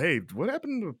her to be like, hey, what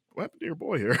happened to your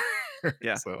boy here?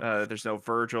 Yeah. So There's no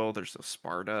Virgil. There's no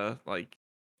Sparta. Like,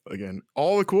 again,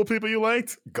 all the cool people you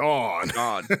liked, gone.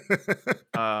 gone.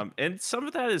 And some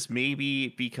of that is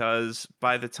maybe because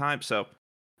by the time,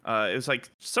 it was like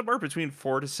somewhere between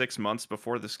 4 to 6 months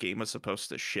before this game was supposed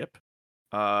to ship.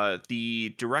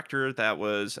 The director that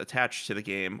was attached to the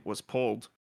game was pulled,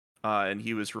 and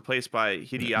he was replaced by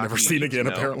Hideaki. Never seen again,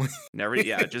 Itsuno. apparently. Never,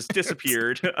 yeah, just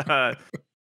disappeared.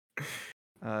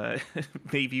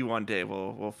 Maybe one day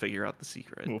we'll figure out the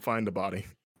secret. We'll find the body.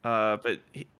 But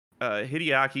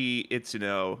Hideaki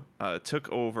Itsuno took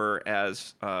over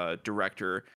as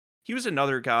director. He was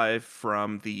another guy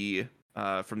from the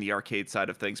arcade side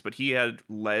of things, but he had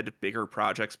led bigger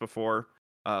projects before,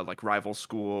 like Rival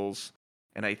Schools,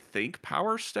 and I think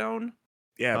Power Stone.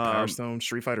 Yeah, Power Stone,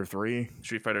 Street Fighter 3.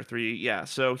 Street Fighter 3. Yeah,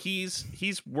 so he's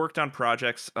worked on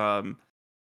projects.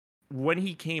 When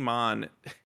he came on,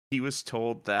 he was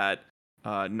told that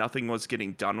nothing was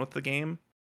getting done with the game,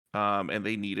 and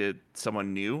they needed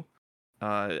someone new.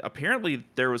 Apparently,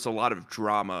 there was a lot of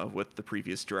drama with the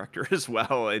previous director as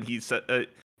well, and he said,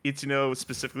 Itsuno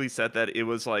specifically said that it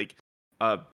was like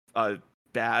a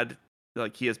bad,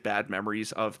 like he has bad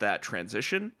memories of that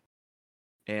transition,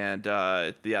 and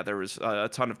there was a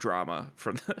ton of drama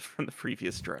from the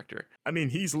previous director. I mean,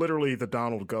 he's literally the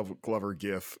Donald Glover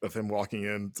gif of him walking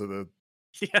into the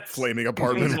flaming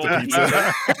apartment with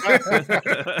the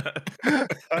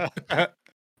pizza.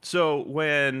 So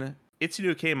when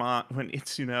Itsuno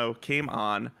came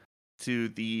on to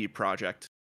the project,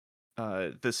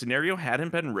 the scenario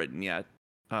hadn't been written yet.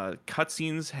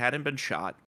 Cutscenes hadn't been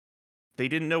shot. They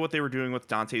didn't know what they were doing with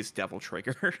Dante's Devil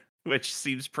Trigger, which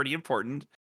seems pretty important.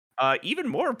 Even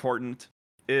more important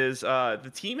is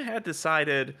the team had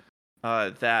decided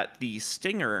that the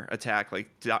stinger attack, like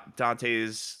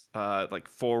Dante's like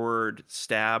forward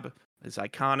stab, his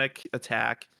iconic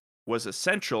attack, was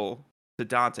essential to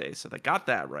Dante, so they got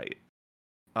that right.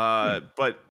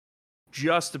 But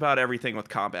just about everything with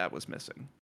combat was missing.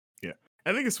 Yeah,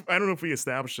 I think I don't know if we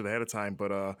established it ahead of time,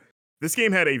 but this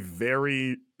game had a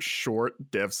very short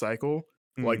dev cycle.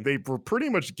 Like they were pretty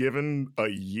much given a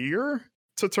year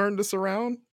to turn this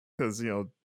around because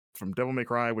from Devil May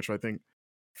Cry, which I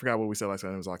forgot what we said last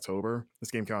time, it was October. This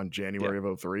game came out in January of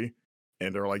 2003,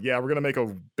 and they're like, yeah, we're gonna make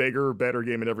a bigger, better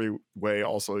game in every way.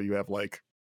 Also, you have like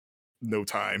no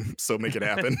time, so make it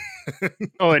happen.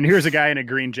 Oh, and here's a guy in a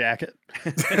green jacket.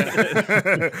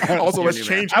 Also, let's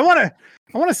change. I want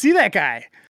to see that guy.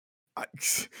 I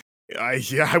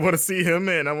want to see him,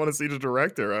 and I want to see the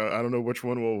director. I don't know which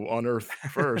one will unearth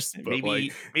first. But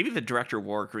maybe the director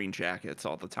wore green jackets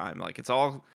all the time. Like it's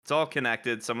all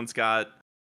connected. Someone's got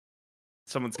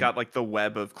like the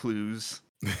web of clues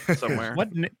somewhere.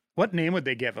 What name would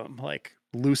they give him? Like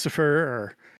Lucifer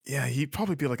or? Yeah, he'd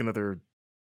probably be like another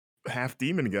half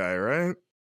demon guy, right?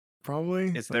 Probably.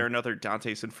 Is there another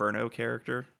Dante's Inferno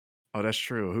character? Oh, that's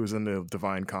true. Who's in the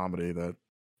Divine Comedy that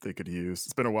they could use?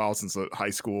 It's been a while since a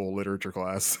high school literature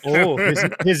class. Oh,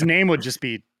 his name would just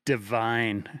be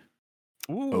Divine.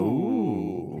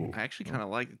 Ooh. I actually kind of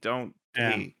like it. Don't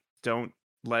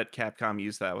let Capcom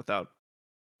use that without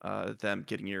them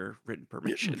getting your written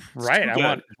permission. It's Right. too I good.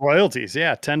 want royalties.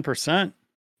 Yeah, 10%.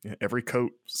 Yeah, every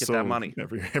coat Get sold, that money.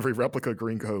 every replica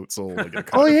green coat sold. I get a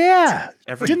cut. Oh yeah.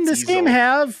 Every Didn't this game diesel.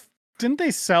 have? Didn't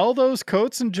they sell those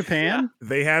coats in Japan?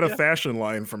 They had a Yeah. fashion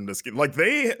line from this game. Like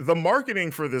the marketing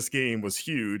for this game was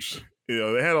huge. You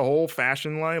know, they had a whole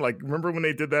fashion line. Like, remember when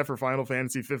they did that for Final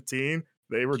Fantasy 15?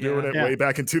 They were doing it Yeah. way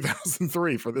back in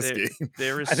 2003 for this game.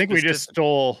 There is I think we just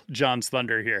stole John's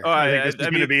thunder here. Oh, I think this is I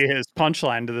going to mean- be his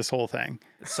punchline to this whole thing.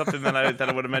 something that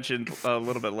I would have mentioned a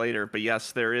little bit later. But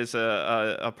yes, there is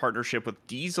a partnership with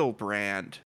Diesel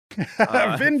brand.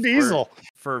 Vin Diesel.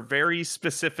 For very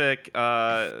specific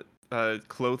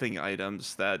clothing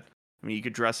items that, I mean, you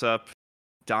could dress up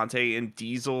Dante in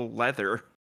Diesel leather.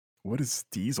 What is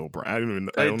Diesel brand?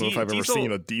 I don't know if I've ever Diesel-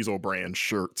 seen a Diesel brand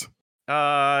shirt.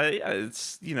 Yeah,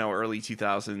 it's early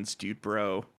 2000s dude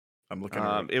bro. I'm looking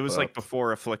at It was up. like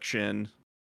before Affliction.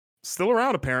 Still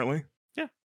around apparently. Yeah.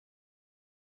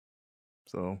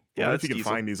 So Yeah, if it's you can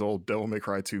Diesel. find these old Devil May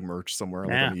Cry 2 merch somewhere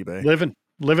like Yeah. on eBay.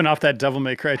 Living off that Devil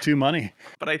May Cry 2 money.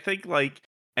 But I think like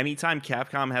anytime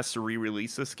Capcom has to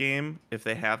re-release this game, if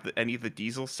they have any of the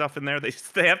Diesel stuff in there, they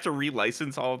have to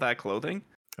relicense all of that clothing.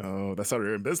 Oh, that's how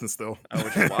they're in business still. Oh,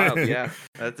 which is wild. Yeah.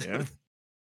 That's, Yeah.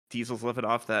 Diesel's living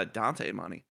off that Dante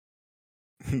money.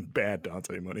 Bad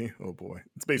Dante money. Oh boy.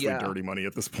 It's basically Yeah. dirty money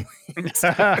at this point.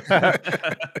 I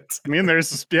mean,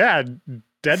 there's dead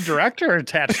director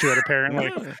attached to it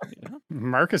apparently. Yeah.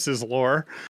 Marcus's lore.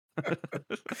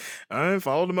 I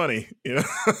follow the money, you know.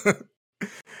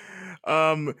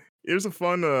 Here's a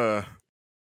fun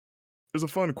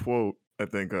quote, I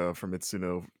think, from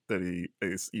Itsuno that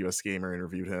a US Gamer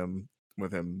interviewed him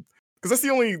because that's the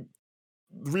only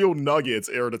real nuggets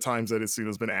air the times that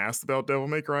Itsuno's been asked about Devil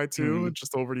May Cry 2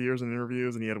 just over the years in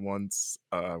interviews, and he had once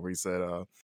where he said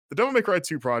the Devil May Cry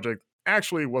 2 project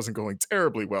actually wasn't going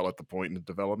terribly well at the point in the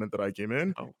development that I came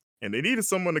in. Oh. And they needed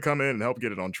someone to come in and help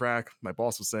get it on track. My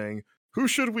boss was saying, who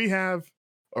should we have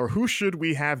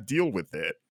deal with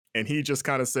it? And he just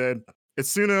kind of said,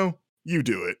 Itsuno, you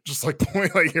do it. Just like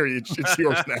point, like, here, it's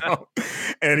yours now.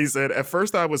 And he said, at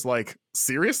first I was like,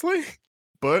 seriously?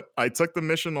 But I took the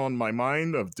mission on my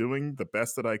mind of doing the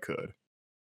best that I could.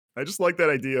 I just like that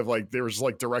idea of like, there was just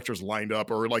like directors lined up,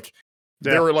 or like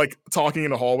they were like talking in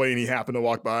the hallway and he happened to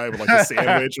walk by with like a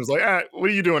sandwich. It was like, what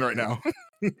are you doing right now?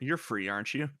 You're free,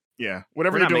 aren't you? Yeah,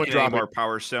 whatever We're you're not doing, making any drop more it.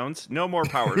 Power Stones. No more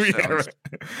Power Yeah, Stones.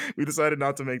 right. We decided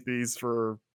not to make these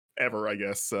for ever, I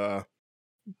guess.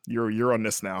 You're on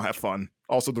this now. Have fun.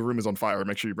 Also, the room is on fire.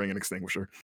 Make sure you bring an extinguisher.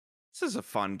 This is a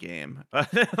fun game.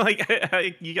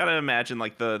 Like you gotta imagine,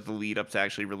 like the lead up to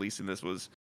actually releasing this was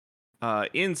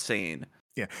insane.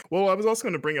 Yeah. Well, I was also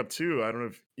going to bring up too. I don't know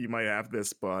if you might have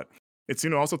this, but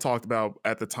Itsuno also talked about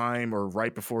at the time or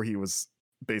right before he was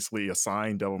basically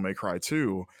assigned Devil May Cry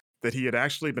 2 that he had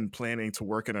actually been planning to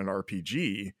work in an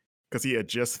RPG because he had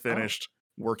just finished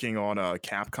working on a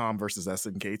Capcom versus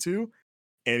SNK 2,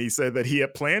 and he said that he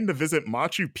had planned to visit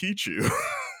Machu Picchu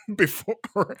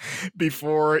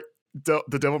before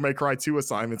the Devil May Cry 2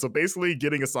 assignment. So basically,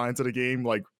 getting assigned to the game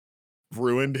like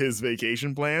ruined his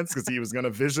vacation plans because he was going to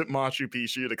visit Machu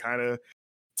Picchu to kind of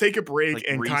take a break Like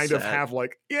and kind of reset. have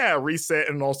like reset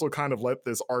and also kind of let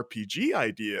this RPG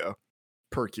idea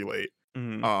percolate.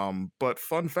 But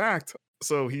fun fact,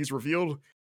 so he's revealed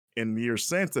in the years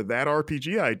since that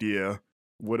RPG idea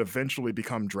would eventually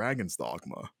become Dragon's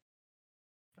Dogma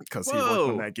because he worked on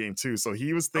Whoa. that game too. So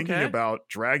he was thinking Okay. about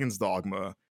Dragon's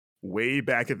Dogma way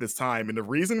back at this time, and the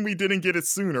reason we didn't get it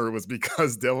sooner was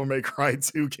because Devil May Cry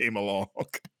 2 came along.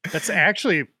 That's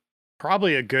actually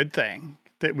probably a good thing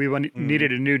that we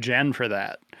needed a new gen for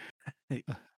that.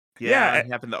 Yeah,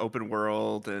 and having the open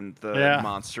world and the Yeah.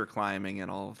 monster climbing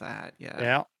and all of that.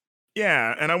 Yeah.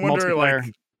 Yeah, and I wonder, like,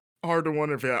 Multiplayer. hard to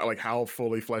wonder if like how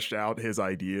fully fleshed out his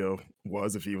idea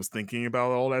was, if he was thinking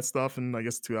about all that stuff in, I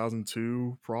guess,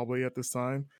 2002 probably at this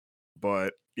time.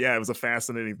 But yeah, it was a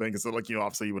fascinating thing because, like,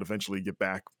 obviously you would eventually get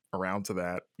back around to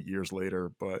that years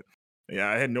later. But yeah,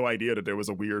 I had no idea that there was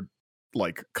a weird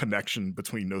like connection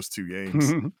between those two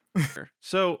games.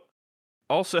 So,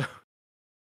 also,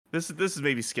 this is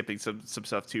maybe skipping some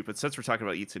stuff too, but since we're talking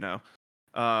about Itsuno,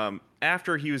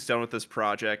 after he was done with this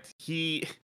project, he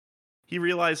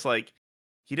realized like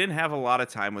he didn't have a lot of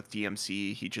time with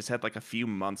DMC. He just had like a few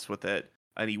months with it,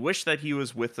 and he wished that he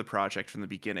was with the project from the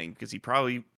beginning because he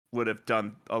probably would have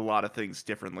done a lot of things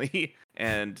differently,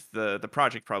 and the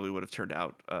project probably would have turned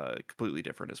out completely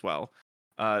different as well.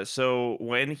 So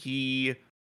when he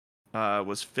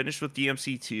was finished with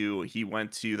DMC2, he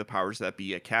went to the powers that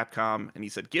be at Capcom, and he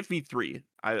said, "Give me 3.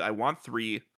 I want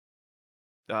 3.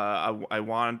 I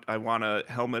want a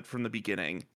helmet from the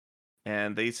beginning,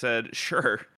 And they said,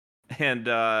 sure.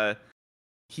 And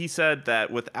he said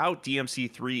that without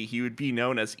DMC3, he would be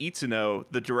known as Itsuno,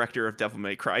 the director of Devil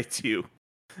May Cry 2,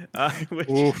 which,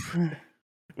 Oof.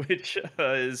 which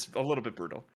is a little bit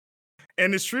brutal.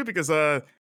 And it's true because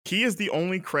he is the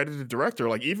only credited director.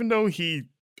 Like, even though he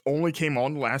only came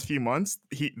on the last few months,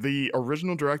 the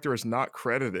original director is not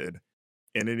credited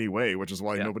in any way, which is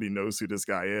why Yeah. nobody knows who this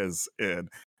guy is. And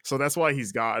so that's why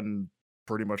he's gotten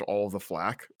pretty much all of the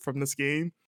flack from this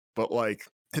game. But like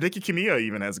Hideki Kamiya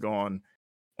even has gone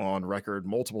on record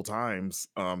multiple times.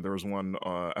 There was one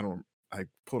I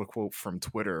pulled a quote from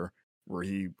Twitter where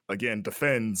he again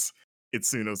defends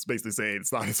Itsuno's, basically saying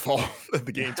it's not his fault that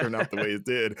the game turned out the way it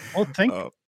did. Well,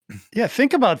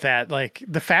 think about that. Like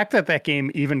the fact that that game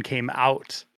even came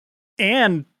out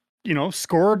and,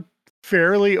 scored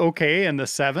fairly okay in the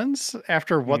 7s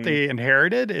after what they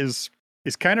inherited is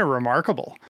kind of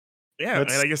remarkable. Yeah,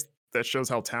 and I guess that shows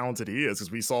how talented he is,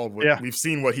 because we've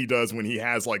seen what he does when he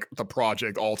has like the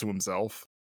project all to himself.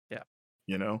 Yeah.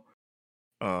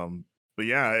 But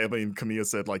yeah, I mean, Kamiya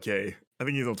said like, hey, I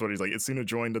think he's on Twitter. He's like, Itsuno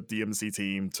joined the DMC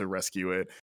team to rescue it,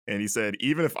 and he said,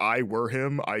 even if I were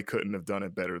him, I couldn't have done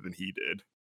it better than he did.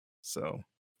 So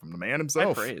from the man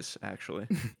himself. High praise, actually.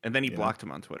 And then he blocked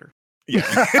him on Twitter. Yeah.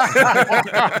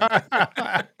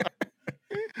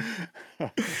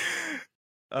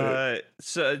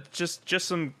 So just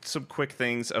some quick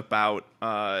things about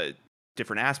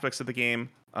different aspects of the game.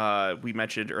 We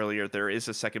mentioned earlier there is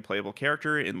a second playable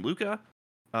character in Luca.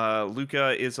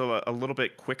 Luca is a little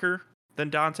bit quicker than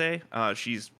Dante.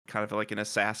 She's kind of like an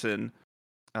assassin.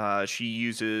 She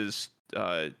uses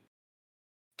 2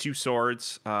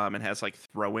 swords and has like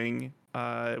throwing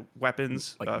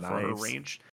weapons like for her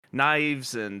range.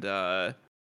 Knives and gosh,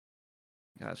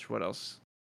 what else?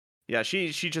 Yeah,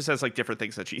 she just has like different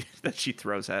things that she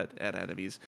throws at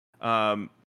enemies. But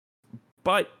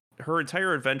her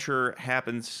entire adventure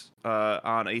happens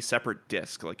on a separate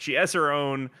disc. Like she has her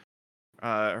own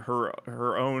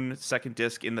her own second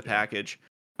disc in the package.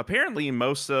 Apparently,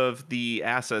 most of the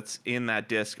assets in that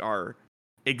disc are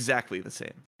exactly the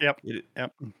same. Yep.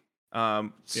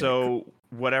 So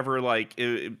whatever, like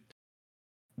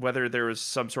whether there was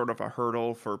some sort of a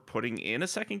hurdle for putting in a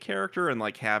second character and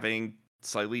like having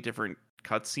slightly different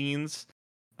cutscenes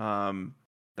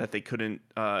that they couldn't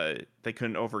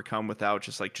overcome without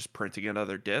just printing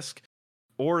another disc,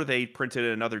 or they printed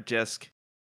another disc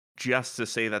just to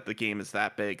say that the game is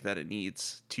that big that it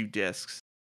needs 2 discs,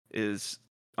 is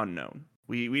unknown.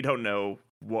 We don't know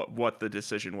what the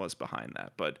decision was behind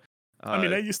that, but I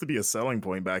mean, that used to be a selling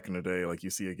point back in the day. Like,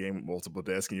 you see a game with multiple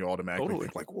discs, and you automatically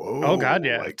think, like, "Whoa! Oh God,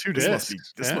 yeah, like, 2 this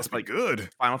discs. This must be good."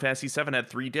 Final Fantasy VII had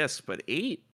 3 discs, but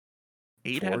 8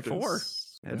 had 4.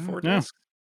 It had 4 discs.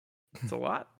 It's a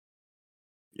lot.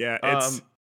 Yeah, it's.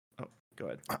 Go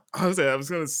ahead. I was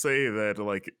gonna say that,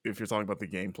 like, if you're talking about the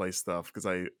gameplay stuff, because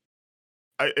I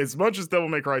as much as Devil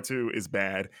May Cry 2 is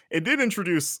bad, it did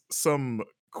introduce some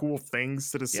cool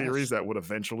things to the series that would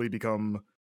eventually become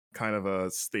kind of a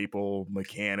staple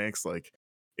mechanics. Like,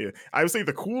 I would say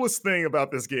the coolest thing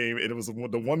about this game, and it was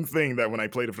the one thing that when I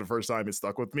played it for the first time, it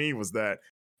stuck with me, was that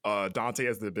Dante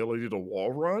has the ability to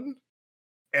wall run.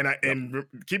 And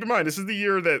keep in mind, this is the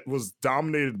year that was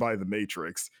dominated by The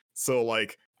Matrix. So,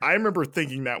 like, I remember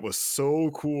thinking that was so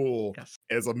cool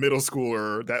as a middle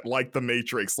schooler that liked The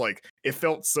Matrix. Like, it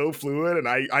felt so fluid, and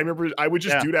I remember I would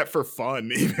just do that for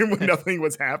fun, even when nothing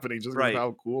was happening, just because of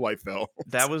how cool I felt.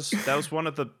 That was one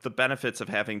of the benefits of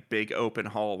having big open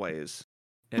hallways,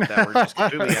 and that were just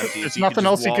completely empty. There's nothing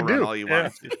else you could do. All you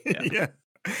wanted to. Yeah.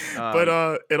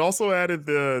 But it also added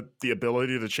the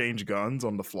ability to change guns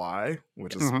on the fly,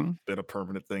 which has been a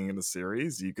permanent thing in the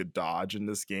series. You could dodge in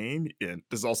this game, and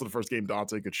this is also the first game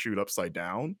Dante could shoot upside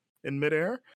down in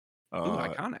midair.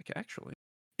 Iconic, actually.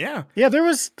 Yeah, there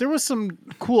was some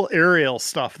cool aerial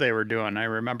stuff they were doing. I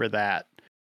remember that.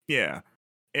 Yeah,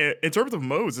 in terms of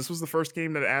modes, this was the first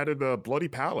game that added a Bloody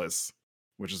Palace,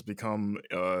 which has become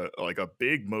like a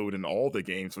big mode in all the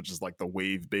games, which is like the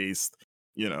wave based.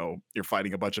 You're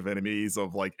fighting a bunch of enemies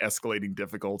of like escalating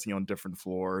difficulty on different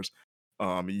floors.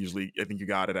 Usually, I think you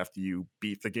got it after you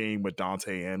beat the game with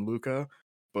Dante and Luca,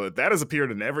 but that has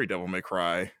appeared in every Devil May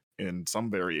Cry in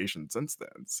some variation since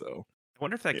then. So I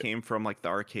wonder if that came from like the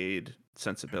arcade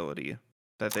sensibility,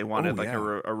 that they wanted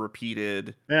a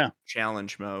repeated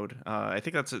challenge mode. I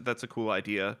think that's a cool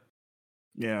idea.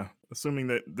 Yeah, assuming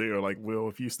that they are like, Will,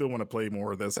 if you still want to play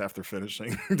more of this after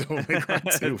finishing, Devil May Cry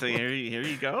 2. So here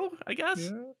you go, I guess.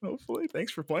 Yeah, hopefully.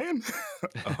 Thanks for playing.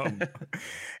 And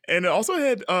it also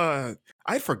had,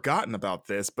 I'd forgotten about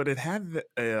this, but it had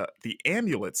the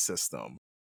amulet system,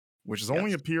 which has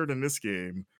only appeared in this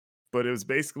game. but it was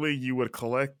basically you would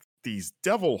collect these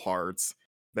devil hearts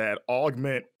that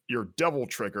augment your devil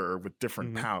trigger with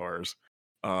different Mhm. powers.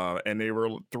 And they were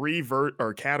three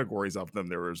or categories of them.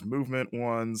 There was movement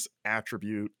ones,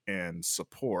 attribute, and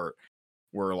support.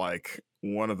 Where like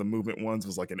one of the movement ones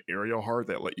was like an aerial heart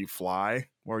that let you fly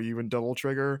while you in double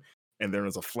trigger, and there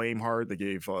was a flame heart that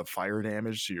gave fire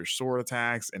damage to your sword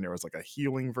attacks, and there was like a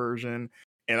healing version.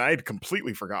 And I had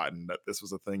completely forgotten that this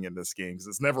was a thing in this game because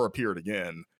it's never appeared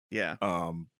again. Yeah.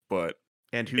 But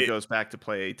And who it, goes back to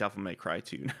play Devil May Cry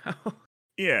 2 now?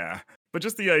 yeah, but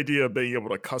just the idea of being able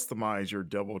to customize your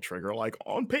devil trigger, like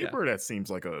on Yeah. paper, that seems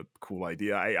like a cool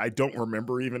idea. I don't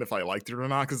remember even if I liked it or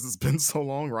not because it's been so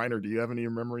long. Reiner, do you have any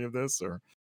memory of this or?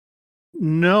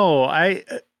 No, I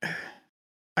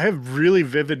have really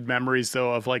vivid memories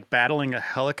though of like battling a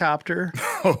helicopter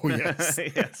Oh yes.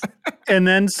 Yes. and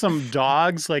then some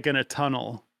dogs like in a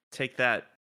tunnel. Take that,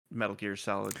 Metal Gear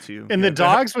Solid 2. And Yeah, the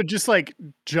dogs would just like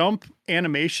jump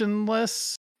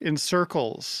animationless in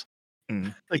circles.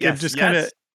 Mm. Like Yes, it just kind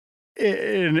of,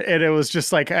 and it was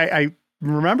just like, I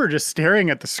remember just staring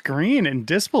at the screen in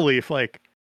disbelief, like,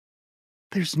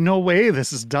 there's no way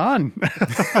this is done.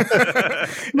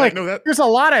 Like, no, that there's a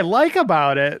lot I like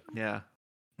about it, Yeah.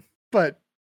 but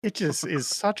it just is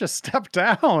such a step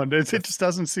down. It just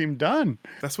doesn't seem done.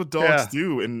 that's what dogs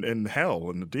do in hell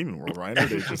in the demon world, right?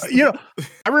 They just You know,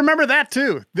 I remember that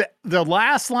too. The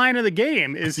last line of the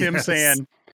game is him Yes. saying,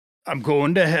 "I'm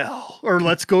going to hell," or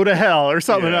 "Let's go to hell," or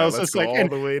something else. Let's It's go like, all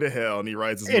the way to hell, and he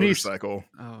rides his and he's- motorcycle.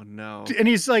 Oh no. and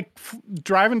he's like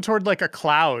driving toward like a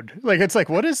cloud. Like it's like,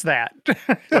 what is that?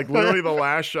 Like literally the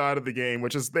last shot of the game,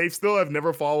 which is they still have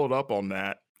never followed up on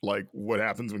that. Like what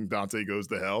happens when Dante goes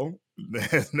to hell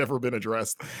has never been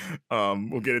addressed.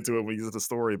 We'll get into it when we get to the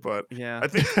story, but Yeah. I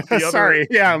think the other Sorry,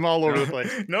 yeah, I'm all over the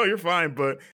place. No, you're fine.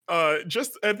 But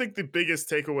just I think the biggest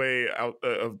takeaway out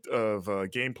of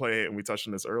gameplay, and we touched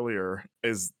on this earlier,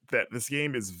 is that this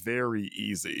game is very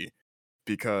easy.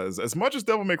 Because as much as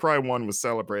Devil May Cry 1 was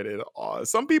celebrated,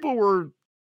 some people were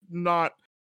not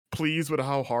pleased with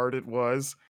how hard it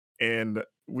was. And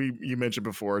you mentioned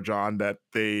before, John, that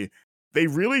they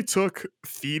really took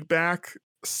feedback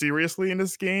seriously in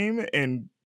this game, and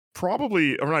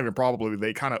probably, or not even probably,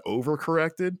 they kind of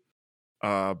overcorrected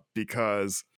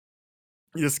because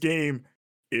this game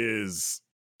is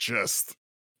just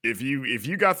if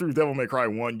you got through Devil May Cry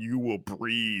 1, you will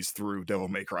breeze through Devil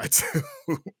May Cry 2.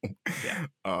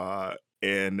 Yeah.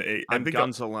 And I On think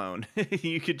guns alone.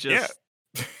 You could just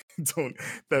don't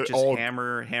that just all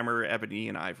hammer ebony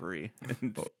and ivory.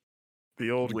 And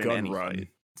the old win gun any run. fight.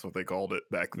 That's what they called it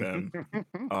back then.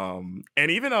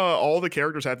 And even all the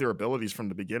characters had their abilities from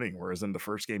the beginning, whereas in the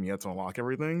first game you had to unlock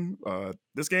everything.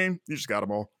 This game, you just got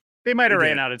them all. They might have You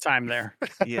ran get- out of time there.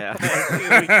 Yeah.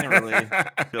 We can't really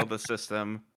build a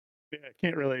system. Yeah,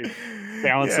 can't really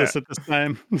balance Yeah. this at this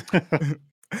time.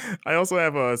 I also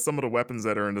have some of the weapons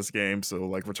that are in this game. So,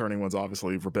 like returning ones,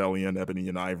 obviously Rebellion, Ebony,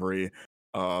 and Ivory.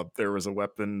 There was a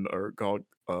weapon called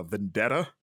Vendetta.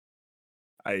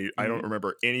 I don't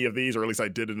remember any of these, or at least I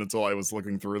didn't until I was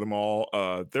looking through them all.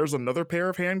 There's another pair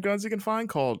of handguns you can find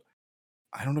called,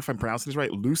 I don't know if I'm pronouncing this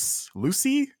right,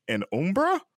 Lucy and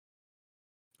Umbra.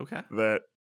 Okay. That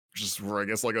just were, I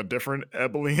guess, like a different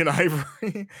Ebony and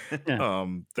Ivory. Yeah.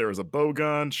 There was a bow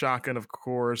gun, shotgun, of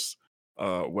course,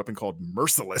 a weapon called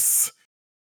Merciless.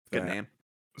 Good That name.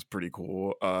 was pretty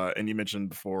cool. And you mentioned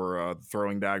before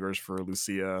throwing daggers for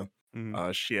Lucia.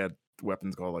 Mhm. She had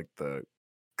weapons called like the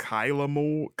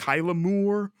Kylamur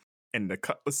and the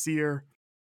Cutlassier.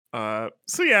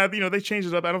 So yeah, they changed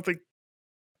it up. I don't think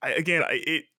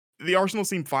the arsenal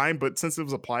seemed fine, but since it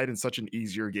was applied in such an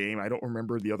easier game, I don't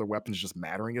remember the other weapons just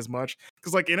mattering as much.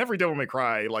 Because like in every Devil May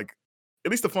Cry, like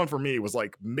at least the fun for me was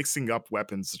like mixing up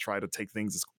weapons to try to take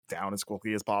things down as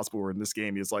quickly as possible. Or in this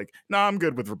game, he's like, nah, I'm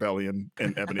good with Rebellion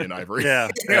and Ebony and Ivory. Yeah.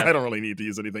 I don't really need to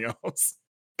use anything else.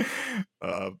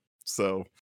 So,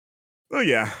 well,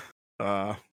 yeah.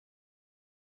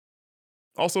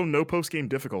 Also, no post-game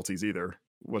difficulties either,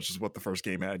 which is what the first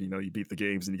game had. You beat the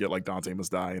games and you get like Dante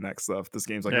Must Die and that stuff. This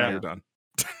game's like, Yeah. no, you're done.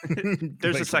 There's a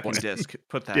Thanks for second playing. disc.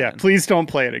 Put that Yeah, in. please don't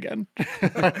play it again.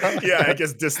 Yeah, I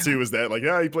guess disc 2 is that. Like,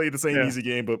 yeah, you played the same Yeah. easy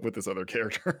game, but with this other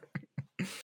character.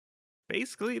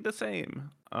 Basically the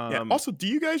same. Yeah. Also, do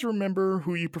you guys remember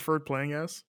who you preferred playing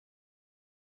as?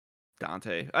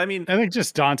 Dante. I mean, I think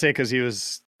just Dante because he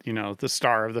was, the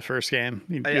star of the first game.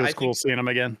 It I was cool think- seeing him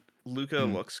again. Luca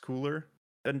Mm. looks cooler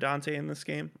than Dante in this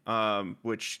game,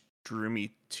 which drew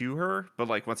me to her. But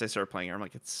like once I started playing her, I'm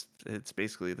like, it's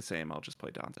basically the same. I'll just play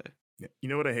Dante. Yeah. You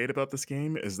know what I hate about this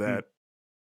game is that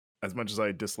as much as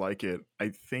I dislike it, I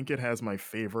think it has my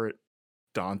favorite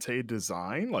Dante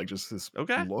design, like just his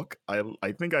Okay. look. I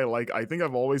think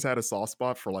I've always had a soft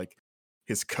spot for like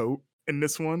his coat in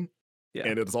this one, Yeah.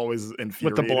 and it's always With the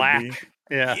infuriated black. me.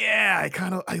 Yeah. Yeah,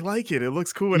 I like it. It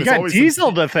looks cool, and You it's got always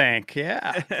Diesel to thank.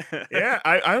 Yeah. yeah.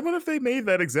 I wonder if they made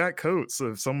that exact coat.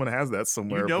 So if someone has that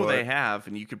somewhere, You know they but have,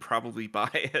 and you could probably buy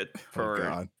it oh for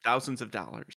god, thousands of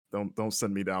dollars. don't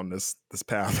send me down this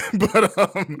path. But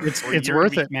It's Or it's you're gonna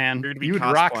worth be- it, man. You're gonna be You would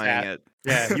rock cosplaying that. it.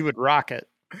 Yeah, you would rock it.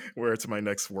 wear it to my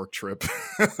next work trip.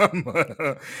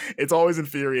 It's always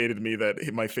infuriated me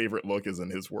that my favorite look is in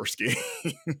his worst game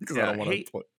because I Yeah. don't want Hey,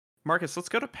 to play. Marcus, let's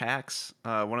go to PAX.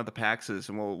 One of the PAXs,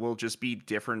 and we'll just be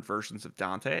different versions of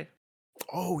Dante.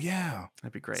 Oh yeah,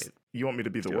 That'd be great. you want me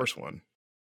to be the do it. worst one?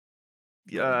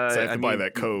 Yeah, So I have I to buy mean,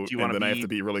 that do coat, you and want then to I have to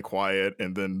be? be really quiet,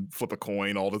 and then flip a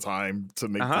coin all the time to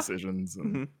make Uh-huh. decisions.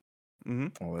 And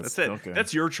oh, That's it. okay.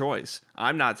 That's your choice.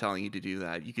 I'm not telling you to do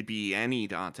that. You could be any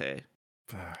Dante.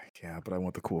 Yeah, but I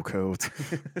want the cool coat.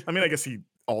 I mean, I guess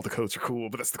all the coats are cool,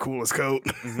 but that's the coolest coat.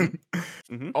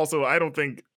 Mhm. Also, I don't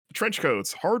think trench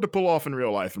coats hard to pull off in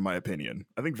real life, in my opinion.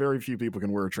 I think very few people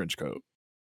can wear a trench coat.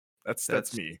 That's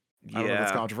That's me. I don't know if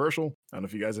that's yeah. controversial. I don't know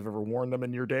if you guys have ever worn them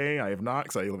in your day. I have not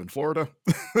because I live in Florida.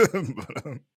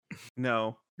 But,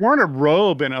 No. Wearing a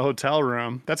robe in a hotel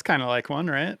room. That's kind of like one,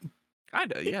 right?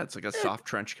 Kinda. Yeah, it's like a soft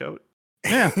trench coat.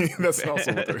 Yeah. that's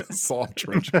also what they're soft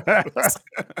trench coats.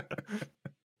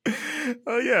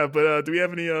 Oh yeah, but do we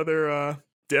have any other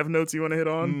dev notes you want to hit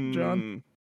on, John? Hmm,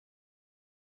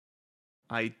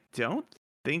 I don't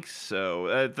think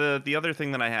so. The other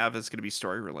thing that I have is going to be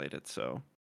story related. So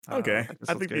Okay, I guess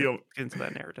I let's think get into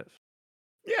that narrative.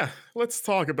 yeah, let's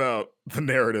talk about the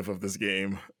narrative of this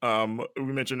game. We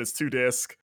mentioned it's 2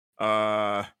 disc.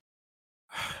 I'm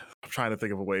trying to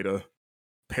think of a way to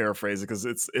paraphrase it because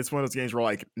it's one of those games where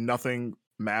like nothing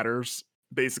matters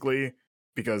basically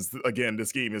because again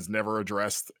this game is never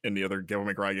addressed in the other Devil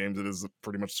May Cry games. It is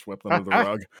pretty much swept under the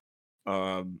rug.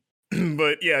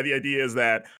 But yeah, the idea is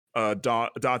that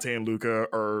Dante and Luca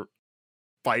are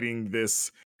fighting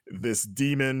this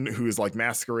demon who is like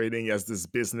masquerading as this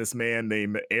businessman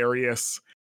named Arius,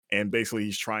 and basically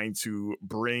he's trying to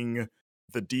bring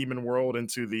the demon world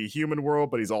into the human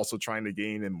world, but he's also trying to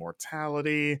gain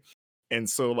immortality. And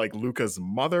so like Luca's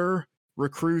mother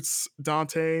recruits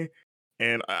Dante.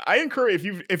 And I encourage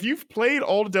if you've played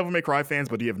all the Devil May Cry fans,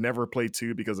 but you have never played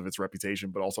 2 because of its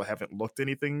reputation, but also haven't looked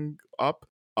anything up,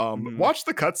 watch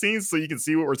the cutscenes so you can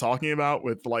see what we're talking about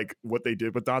with like what they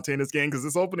did with Dante in this game. Because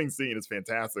this opening scene is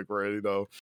fantastic, where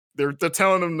they're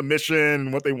telling him the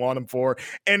mission, what they want him for,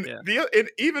 and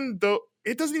even though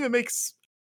it doesn't even make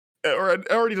or it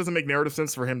already doesn't make narrative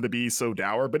sense for him to be so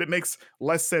dour, but it makes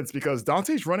less sense because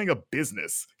Dante's running a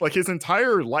business. Like his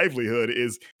entire livelihood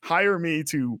is hire me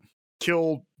to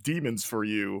kill demons for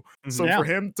you. So for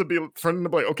him to be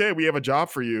like, okay, we have a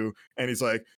job for you, and he's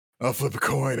like, I'll flip a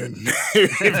coin and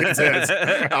if it says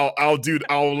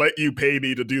I'll let you pay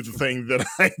me to do the thing that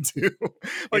I do.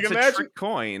 Like it's imagine a trick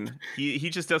coin. He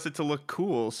just does it to look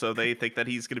cool, so they think that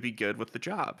he's going to be good with the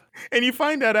job. And you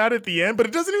find that out at the end, but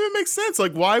it doesn't even make sense.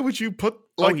 Like, why would you put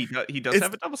like he does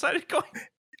have a double-sided coin?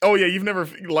 Oh yeah, you've never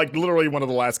like literally one of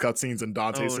the last cutscenes in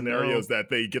Dante's scenarios no. that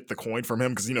they get the coin from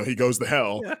him because he goes to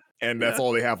hell and that's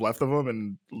all they have left of him.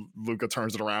 And Luca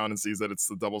turns it around and sees that it's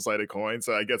the double-sided coin.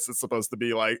 So I guess it's supposed to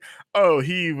be like, oh,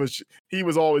 he was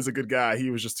always a good guy.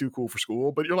 He was just too cool for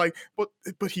school. But you're like,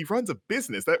 but he runs a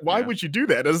business. Why would you do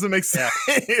that? That doesn't make sense.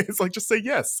 It's like just say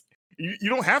yes. You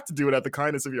don't have to do it at the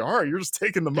kindness of your heart. You're just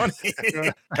taking the money.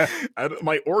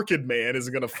 My orchid man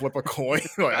isn't going to flip a coin.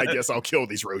 Like, I guess I'll kill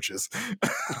these roaches.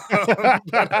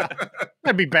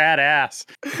 That'd be badass.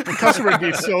 The customer would be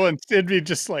it'd be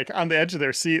just like on the edge of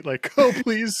their seat, like, oh,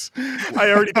 please.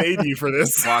 I already paid you for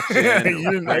this. Walks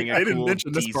in, I didn't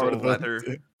mention this part of leather.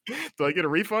 Do I get a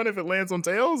refund if it lands on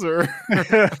tails or?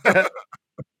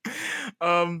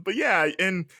 But yeah,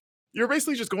 and you're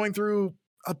basically just going through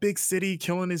a big city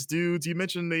killing his dudes. You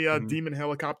mentioned the demon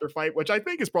helicopter fight, which I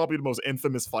think is probably the most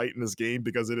infamous fight in this game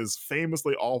because it is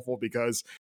famously awful because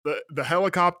the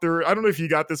helicopter, I don't know if you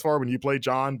got this far when you played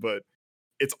John, but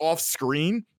it's off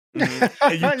screen. And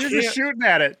you're just shooting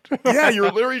at it. Yeah,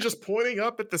 you're literally just pointing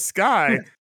up at the sky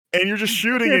and you're just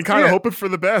shooting and kind of hoping for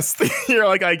the best. You're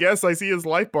like, I guess I see his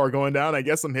life bar going down. I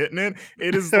guess I'm hitting it.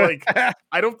 It is like,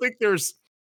 I don't think there's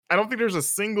a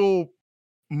single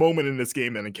moment in this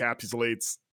game that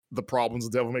encapsulates the problems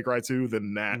of Devil May Cry 2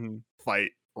 than that fight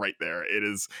right there. It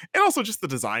is, and also just the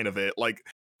design of it. Like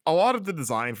a lot of the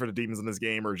design for the demons in this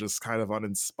game are just kind of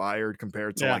uninspired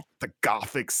compared to like the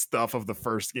gothic stuff of the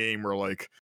first game, where like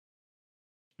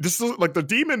this is like the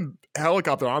demon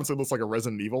helicopter honestly looks like a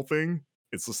Resident Evil thing.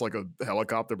 it's just like a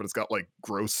helicopter, but it's got like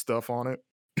gross stuff on it.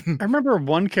 I remember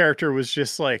one character was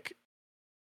just like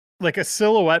a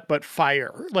silhouette, but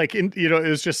fire. Like it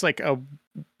was just like a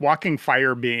walking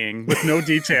fire being with no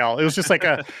detail. It was just like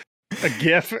a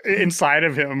GIF inside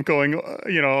of him going,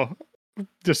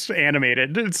 just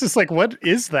animated. It's just like, what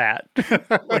is that?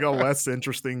 Like a less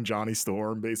interesting Johnny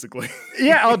Storm, basically.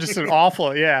 Yeah, just an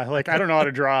awful. Yeah, like I don't know how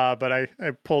to draw, but I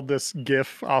pulled this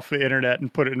GIF off the internet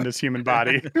and put it in this human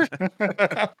body.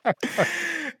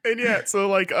 And yeah, so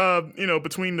like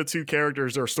between the two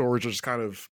characters, their stories are just kind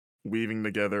of weaving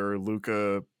together.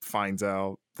 Luca finds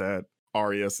out that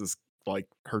Arias is like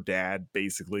her dad,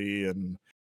 basically, and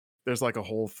there's like a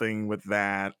whole thing with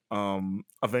that.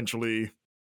 Eventually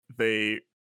they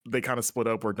kind of split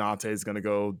up where Dante's gonna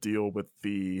go deal with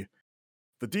the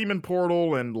demon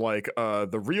portal and like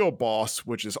the real boss,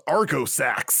 which is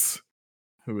Argosax,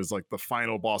 who is like the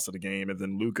final boss of the game, and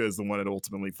then Luca is the one that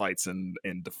ultimately fights and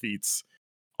defeats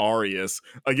Arias.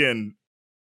 Again,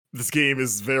 this game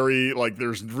is very like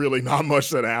there's really not much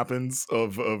that happens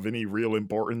of any real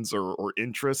importance or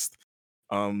interest.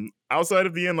 Outside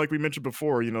of the end, like we mentioned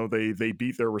before, they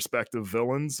beat their respective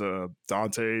villains.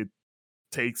 Dante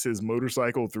takes his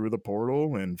motorcycle through the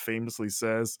portal and famously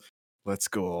says, "Let's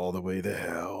go all the way to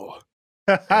hell."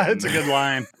 It's a good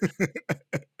line.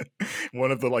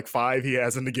 One of the like 5 he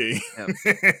has in the game. Yep.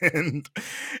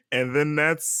 and then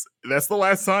that's the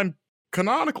last time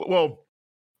canonical. Well,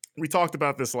 we talked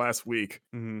about this last week,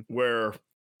 where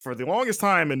for the longest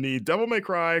time in the Devil May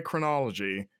Cry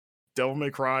chronology, Devil May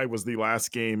Cry was the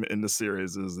last game in the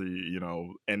series. Is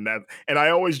and I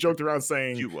always joked around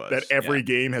saying that every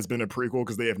game has been a prequel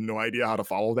because they have no idea how to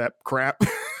follow that crap.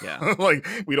 Yeah, like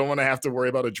we don't want to have to worry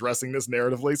about addressing this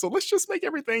narratively, so let's just make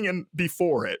everything in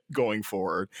before it going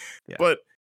forward. Yeah. But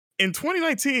in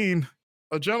 2019,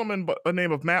 a gentleman by the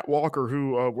name of Matt Walker,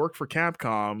 who worked for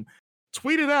Capcom,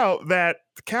 tweeted out that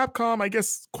Capcom, I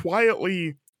guess,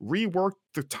 quietly reworked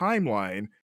the timeline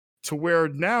to where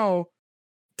now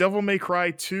Devil May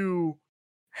Cry 2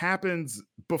 happens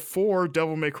before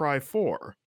Devil May Cry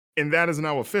 4, and that is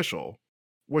now official,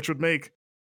 which would make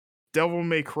Devil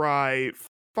May Cry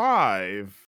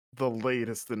 5 the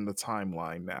latest in the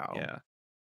timeline now. Yeah.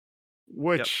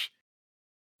 Which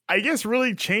I guess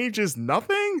really changes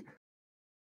nothing.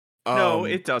 No,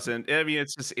 it doesn't. I mean,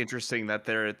 it's just interesting that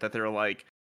they're like,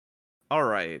 all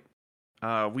right,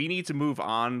 we need to move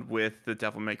on with the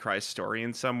Devil May Cry story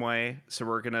in some way. So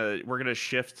we're gonna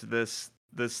shift this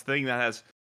thing that has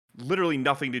literally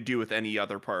nothing to do with any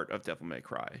other part of Devil May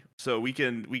Cry. So we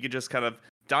can just kind of,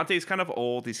 Dante's kind of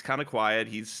old, he's kind of quiet,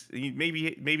 he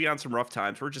maybe on some rough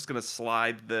times. We're just gonna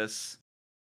slide this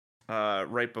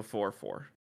right before 4.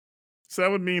 So that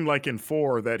would mean like in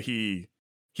 4 that he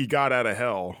got out of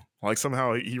hell. Like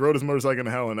somehow he rode his motorcycle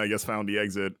into hell and I guess found the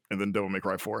exit, and then Devil May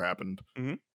Cry 4 happened.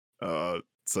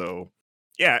 So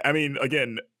yeah, I mean,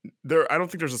 again, I don't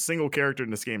think there's a single character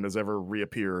in this game that's ever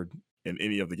reappeared in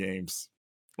any of the games.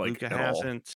 Like Luca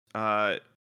hasn't.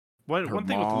 One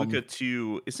thing with Luca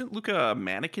too, isn't Luca a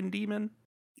mannequin demon?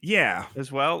 Yeah,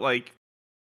 as well. Like,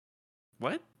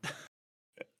 what?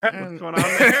 What's going on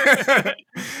there?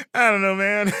 I don't know,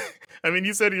 man. I mean,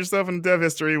 you said it yourself in Dev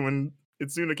History when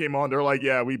Itsuna came on, they're like,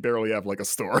 yeah, we barely have like a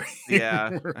story.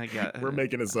 Yeah, we're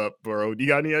making this up, bro. You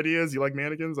got any ideas? You like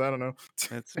mannequins? I don't know.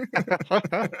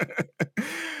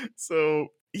 So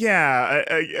yeah,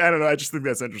 I don't know. I just think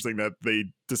that's interesting that they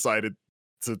decided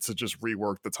to just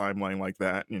rework the timeline like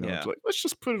that. Like, let's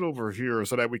just put it over here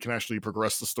so that we can actually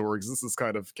progress the story, because this has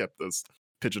kind of kept us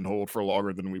pigeonholed for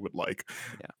longer than we would like.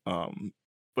 Yeah.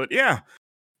 But yeah.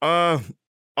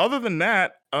 Other than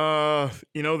that,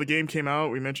 the game came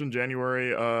out. We mentioned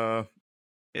January.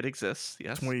 It exists.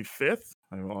 Yes. 25th.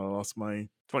 I lost my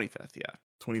 25th. Yeah.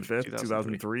 25th,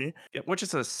 2003. Yeah, which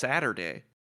is a Saturday.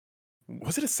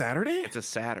 Was it a Saturday? It's a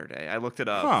Saturday. I looked it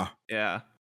up. Huh. Yeah.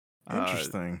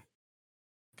 Interesting.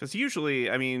 Because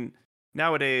usually, I mean,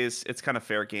 nowadays it's kind of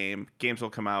fair game. Games will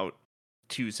come out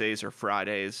Tuesdays or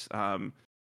Fridays.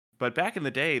 But back in the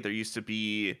day, there used to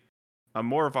be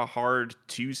more of a hard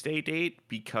Tuesday date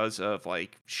because of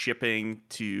like shipping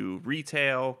to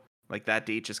retail. Like that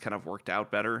date just kind of worked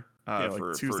out better.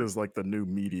 Like Tuesday's like the new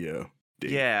media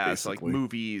date. Yeah, it's like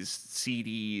movies,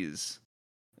 CDs,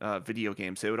 video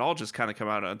games. They would all just kind of come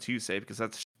out on Tuesday because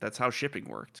that's how shipping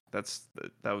worked. That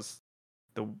was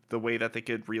the way that they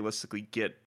could realistically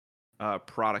get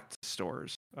product to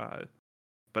stores.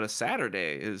 But a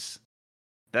Saturday is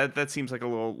that seems like a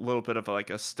little bit of like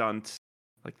a stunt.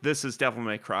 Like, this is Devil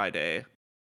May Cry Day.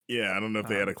 Yeah, I don't know if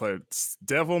they had a clear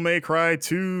Devil May Cry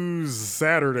 2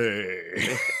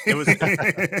 Saturday. It was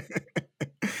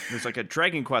There's like a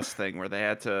Dragon Quest thing where they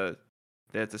had to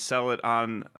sell it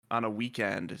on a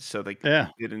weekend so they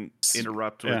didn't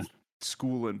interrupt with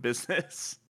school and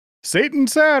business. Satan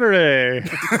Saturday.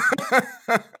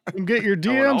 Get your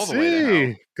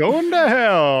DMC. Going to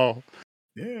hell.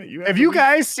 Yeah, have you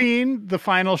guys seen the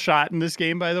final shot in this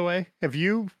game, by the way? Have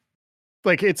you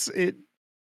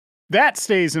that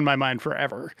stays in my mind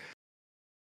forever.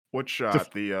 What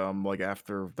shot? The like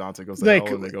after Dante goes to hell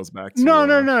and it goes back to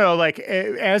No. Like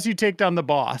as you take down the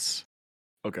boss.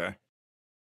 Okay.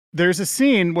 There's a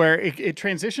scene where it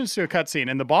transitions to a cutscene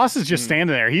and the boss is just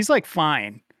standing there. He's like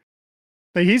fine.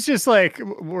 Like he's just like,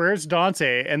 where's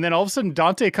Dante? And then all of a sudden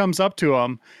Dante comes up to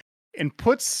him and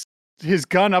puts his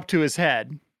gun up to his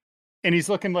head. And he's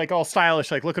looking like all stylish,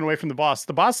 like looking away from the boss.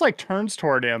 The boss like turns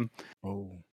toward him.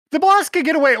 Oh. The boss could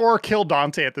get away or kill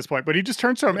Dante at this point, but he just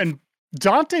turns to him and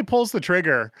Dante pulls the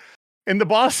trigger. And the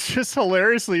boss just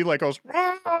hilariously like goes,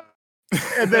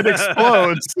 and then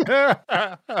explodes.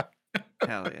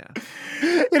 Hell yeah.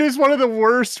 It is one of the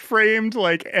worst framed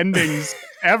like endings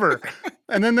ever.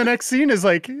 And then the next scene is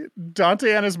like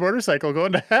Dante on his motorcycle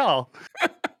going to hell.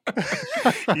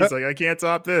 He's like, I can't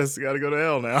top this. Gotta go to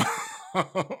hell now.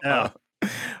 Yeah.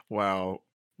 Wow.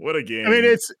 What a game. I mean,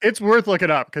 it's worth looking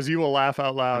up because you will laugh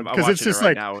out loud. Because it's just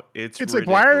like now. It's like,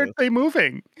 why aren't they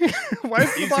moving? Why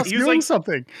is the boss doing like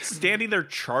something? Standing there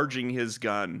charging his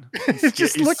gun. He's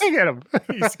just looking at him.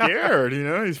 He's scared,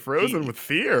 he's frozen with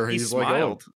fear. He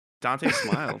smiled. Like, Dante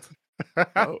smiled.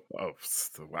 Oh,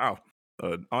 wow.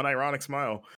 Unironic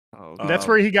smile. Oh, that's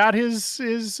where he got his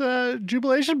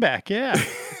jubilation back. Yeah.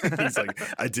 He's like,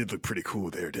 I did look pretty cool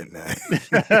there, didn't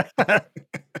I?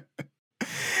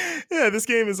 Yeah, this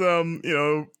game is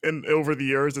and over the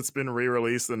years it's been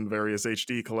re-released in various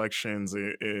HD collections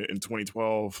in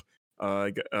 2012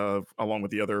 along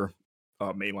with the other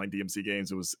mainline DMC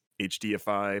games. It was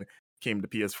HDified, came to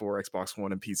PS4, Xbox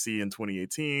One, and PC in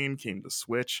 2018, came to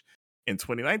Switch in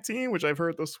 2019, which I've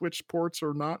heard those Switch ports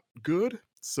are not good.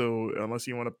 So unless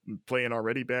you want to play an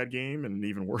already bad game in an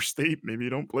even worse state, maybe you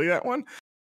don't play that one.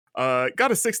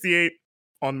 Got a 68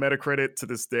 on Metacritic to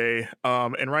this day.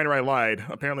 And Reiner, I lied.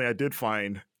 Apparently, I did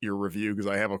find your review because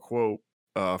I have a quote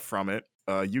from it.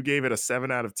 You gave it a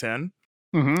 7 out of 10.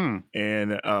 Mm-hmm.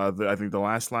 And I think the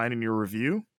last line in your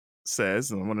review says,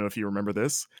 and I want to know if you remember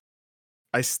this,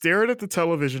 I stared at the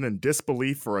television in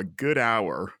disbelief for a good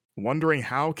hour, wondering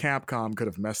how Capcom could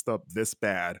have messed up this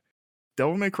bad.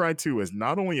 Devil May Cry 2 is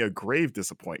not only a grave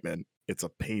disappointment, it's a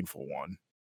painful one.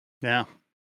 Yeah.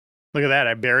 Look at that.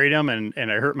 I buried him and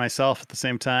I hurt myself at the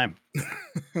same time.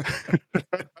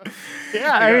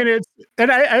 Yeah, I mean,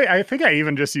 I think I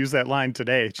even just used that line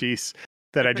today. Jeez,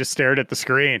 that I just stared at the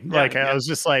screen. I was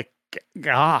just like,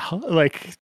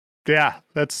 yeah,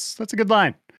 that's a good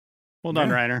line. Well done,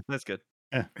 Reiner. That's good.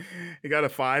 Yeah. You got a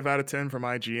 5 out of 10 from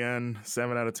IGN,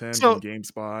 7 out of 10 from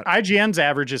GameSpot. IGN's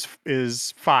average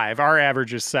is 5. Our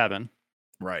average is 7.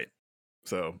 Right.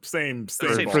 So same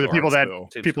for the people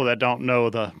that don't know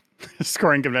the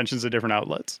scoring conventions of different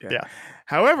outlets. Yeah.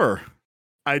 However,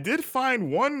 I did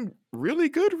find one really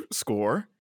good score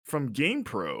from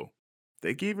GamePro.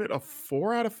 They gave it a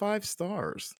 4 out of 5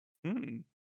 stars.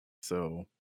 So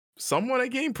someone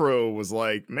at GamePro was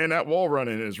like, man, that wall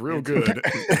running is real good.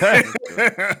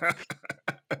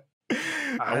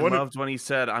 I loved when he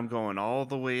said, I'm going all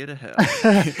the way to hell.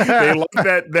 They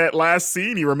loved that last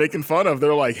scene you were making fun of.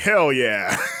 They're like, hell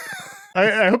yeah.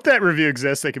 I hope that review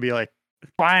exists. They could be like,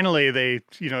 finally, they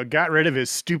got rid of his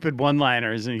stupid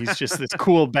one-liners and he's just this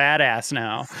cool badass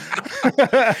now.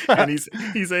 And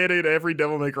he's added every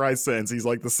Devil May Cry since. He's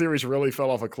like, the series really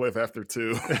fell off a cliff after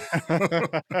 2.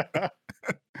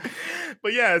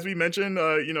 But yeah, as we mentioned,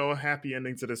 a happy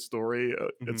ending to this story.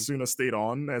 Itsuna stayed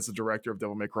on as the director of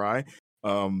Devil May Cry.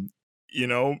 In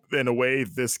a way,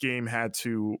 this game had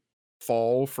to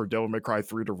fall for Devil May Cry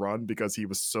 3 to run because he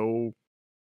was so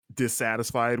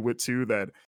dissatisfied with 2 that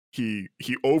he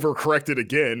overcorrected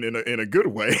again in a good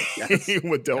way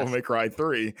with Devil May Cry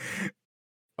 3.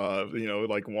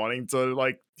 Wanting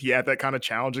to he had that kind of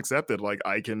challenge accepted. Like,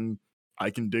 I can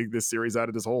dig this series out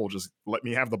of this hole. Just let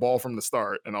me have the ball from the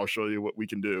start, and I'll show you what we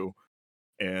can do.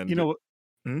 And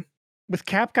with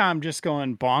Capcom just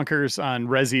going bonkers on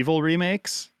Res Evil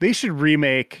remakes, they should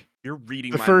remake. You're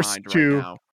reading the my first mind 2. Right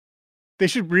now. They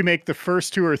should remake the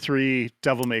first 2 or 3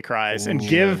 Devil May Cries and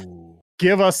give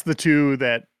us the 2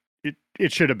 that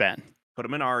it should have been. Put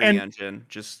them in RE engine.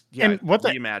 Just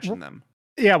reimagine them.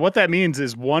 Yeah, what that means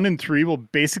is 1 and 3 will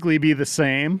basically be the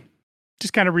same,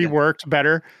 just kind of reworked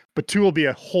better, but 2 will be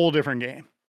a whole different game.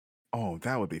 Oh,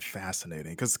 that would be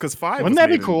fascinating. Because 5 wouldn't that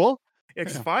be cool? Yeah,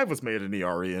 'cause 5 was made in the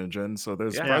RE engine, so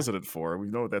there's Yeah. precedent for it. We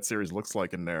know what that series looks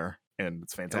like in there, and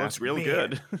it's It looks fantastic. real Man,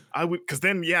 good. I would, because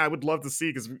then, yeah, I would love to see,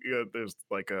 because there's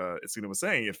like Isuna was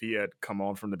saying, if he had come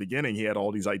on from the beginning, he had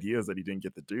all these ideas that he didn't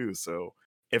get to do. So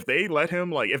if they let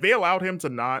him, like, if they allowed him to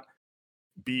not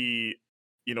be,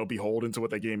 beholden to what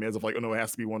that game is, of like, oh no, it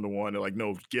has to be 1-to-1, and like,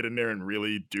 no, get in there and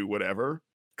really do whatever,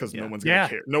 because no Yeah. one's gonna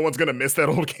care. No one's gonna miss that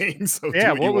old game. So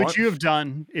Yeah, do what what you would want. you have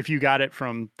done if you got it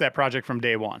from that project from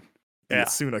day one? The Yeah.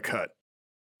 Isuna cut.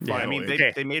 Yeah, I mean,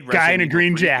 Finally. they made Guy in Resident a Evil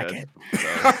green 3 jacket. good,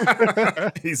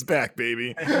 so. He's back,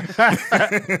 baby.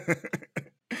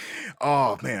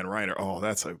 Oh man, Reiner. Oh,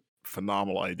 that's a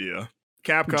phenomenal idea.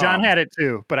 Capcom. John had it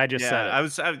too, but I just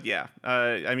said it. Yeah.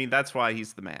 I mean, that's why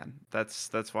he's the man.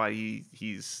 That's why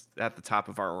he's at the top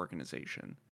of our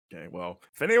organization. Okay, well,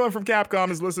 if anyone from Capcom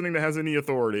is listening that has any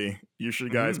authority, you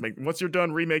should guys Mm-hmm. make. Once you're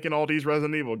done remaking all these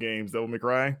Resident Evil games, Devil May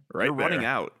Cry, right? You're running there.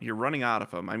 out. You're running out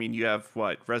of them. I mean, you have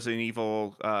what? Resident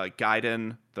Evil,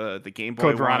 Gaiden, the Game Boy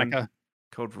Code one. Veronica.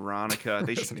 Code Veronica.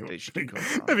 They should do Code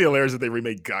Veronica. That'd be hilarious if they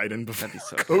remake Gaiden before That'd be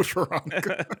so Code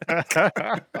Veronica.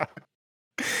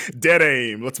 Dead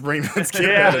Aim. Let's keep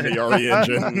Yeah. that in the RE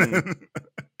engine.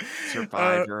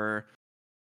 Survivor.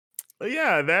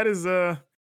 Yeah, that is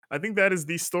I think that is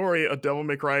the story of Devil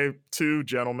May Cry 2,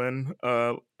 gentlemen.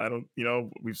 I don't,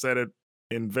 we've said it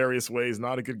in various ways,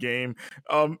 not a good game.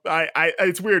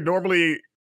 It's weird. Normally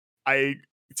I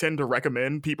tend to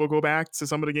recommend people go back to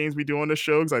some of the games we do on this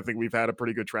show, because I think we've had a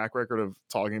pretty good track record of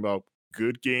talking about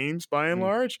good games by and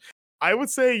large. I would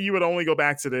say you would only go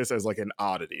back to this as like an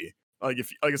oddity. Like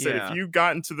I said, if you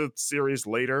got into the series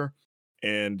later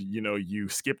and you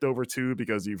skipped over 2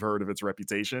 because you've heard of its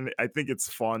reputation, I think it's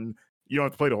fun. You don't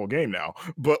have to play the whole game now,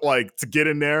 but like to get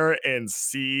in there and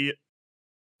see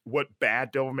what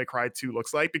bad Devil May Cry 2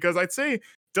 looks like, because I'd say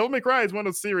Devil May Cry is one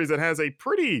of those series that has a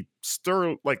pretty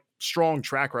strong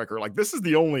track record. Like, this is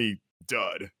the only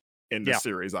dud in the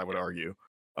series, I would argue.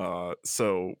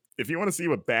 So if you want to see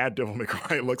what bad Devil May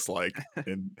Cry looks like,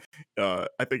 and I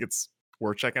think it's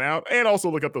worth checking out, and also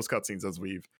look up those cutscenes, as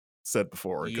we've said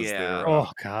before. Yeah.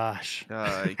 Oh gosh.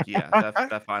 Yeah,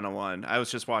 that final one. I was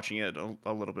just watching it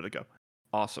a little bit ago.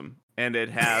 Awesome, and it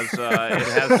has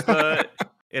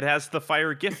the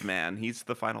fire gift man. He's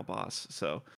the final boss.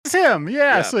 So it's him.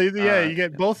 Yeah. So you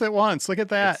get both at once. Look at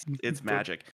that. It's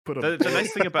magic. Put The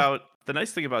nice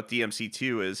thing about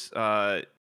DMC2 is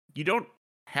you don't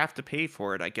have to pay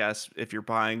for it. I guess if you're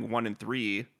buying 1 and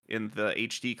 3 in the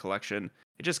HD collection,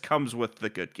 it just comes with the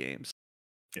good games.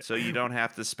 Yeah. So you don't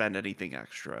have to spend anything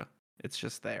extra. It's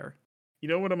just there.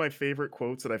 One of my favorite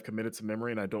quotes that I've committed to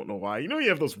memory, and I don't know why. You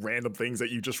have those random things that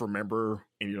you just remember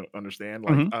and you don't understand.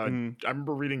 Like, I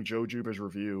remember reading Joe Juba's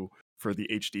review for the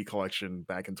HD collection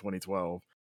back in 2012,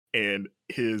 and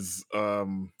his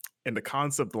in the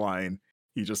concept line,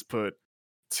 he just put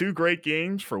 2 great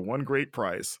games for 1 great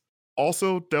price.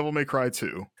 Also, Devil May Cry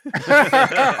 2.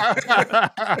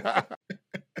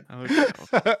 Oh, no.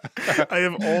 I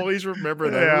have always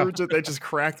remembered that. That just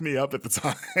cracked me up at the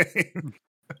time.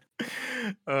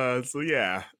 So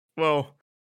yeah. Well,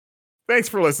 thanks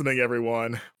for listening,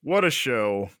 everyone. What a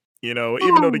show. Even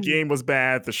though the game was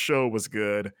bad, the show was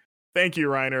good. Thank you,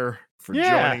 Reiner, for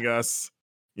joining us.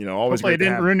 Always Hopefully great.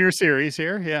 I didn't ruin your series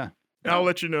here. Yeah. I'll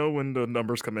let you know when the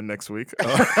numbers come in next week.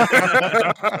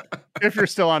 If you're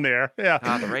still on the air. Yeah.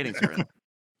 The ratings are in.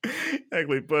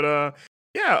 Exactly. But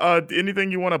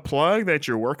anything you want to plug that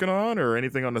you're working on, or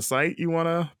anything on the site you want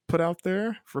to put out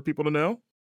there for people to know?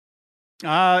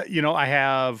 I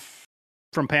have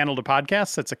From Panel to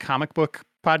Podcast. That's a comic book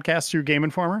podcast through Game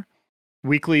Informer.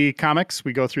 Weekly comics.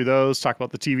 We go through those, talk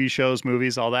about the TV shows,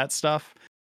 movies, all that stuff.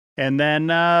 And then,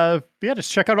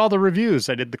 just check out all the reviews.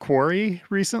 I did The Quarry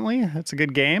recently. That's a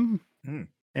good game.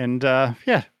 And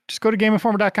just go to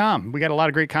GameInformer.com. We got a lot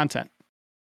of great content.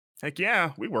 Heck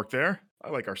yeah, we work there. I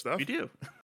like our stuff. You do.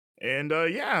 And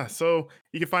so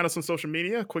you can find us on social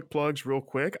media. Quick plugs, real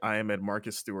quick. I am at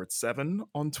Marcus Stewart 7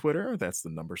 on Twitter. That's the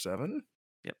number 7.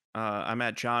 Yep. I'm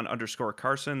at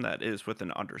John_Carson. That is with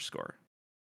an underscore.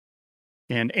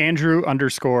 And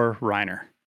Andrew_Reiner.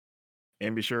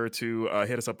 And be sure to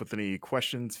hit us up with any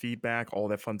questions, feedback, all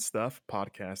that fun stuff.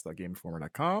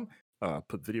 Podcast.gameinformer.com.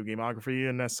 Put video gameography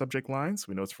in that subject line so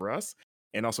we know it's for us.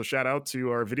 And also shout out to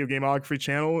our video gameography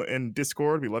channel and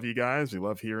Discord. We love you guys. We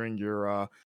love hearing your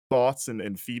thoughts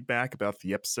and feedback about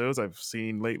the episodes. I've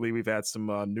seen lately we've had some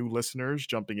new listeners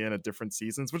jumping in at different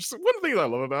seasons, which is one of the things I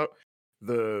love about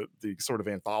the sort of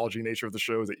anthology nature of the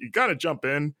show, is that you gotta jump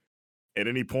in at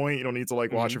any point. You don't need to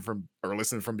watch it from or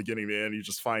listen from beginning to end. You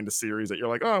just find a series that you're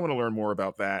like, oh, I want to learn more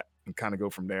about that, and kind of go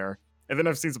from there. And then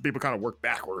I've seen some people kind of work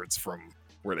backwards from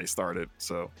where they started.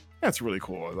 So that's really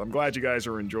cool. I'm glad you guys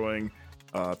are enjoying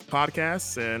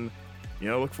podcasts, and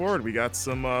look forward. We got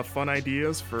some fun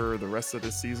ideas for the rest of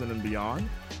this season and beyond.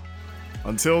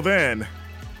 Until then,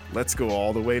 let's go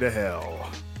all the way to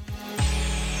hell.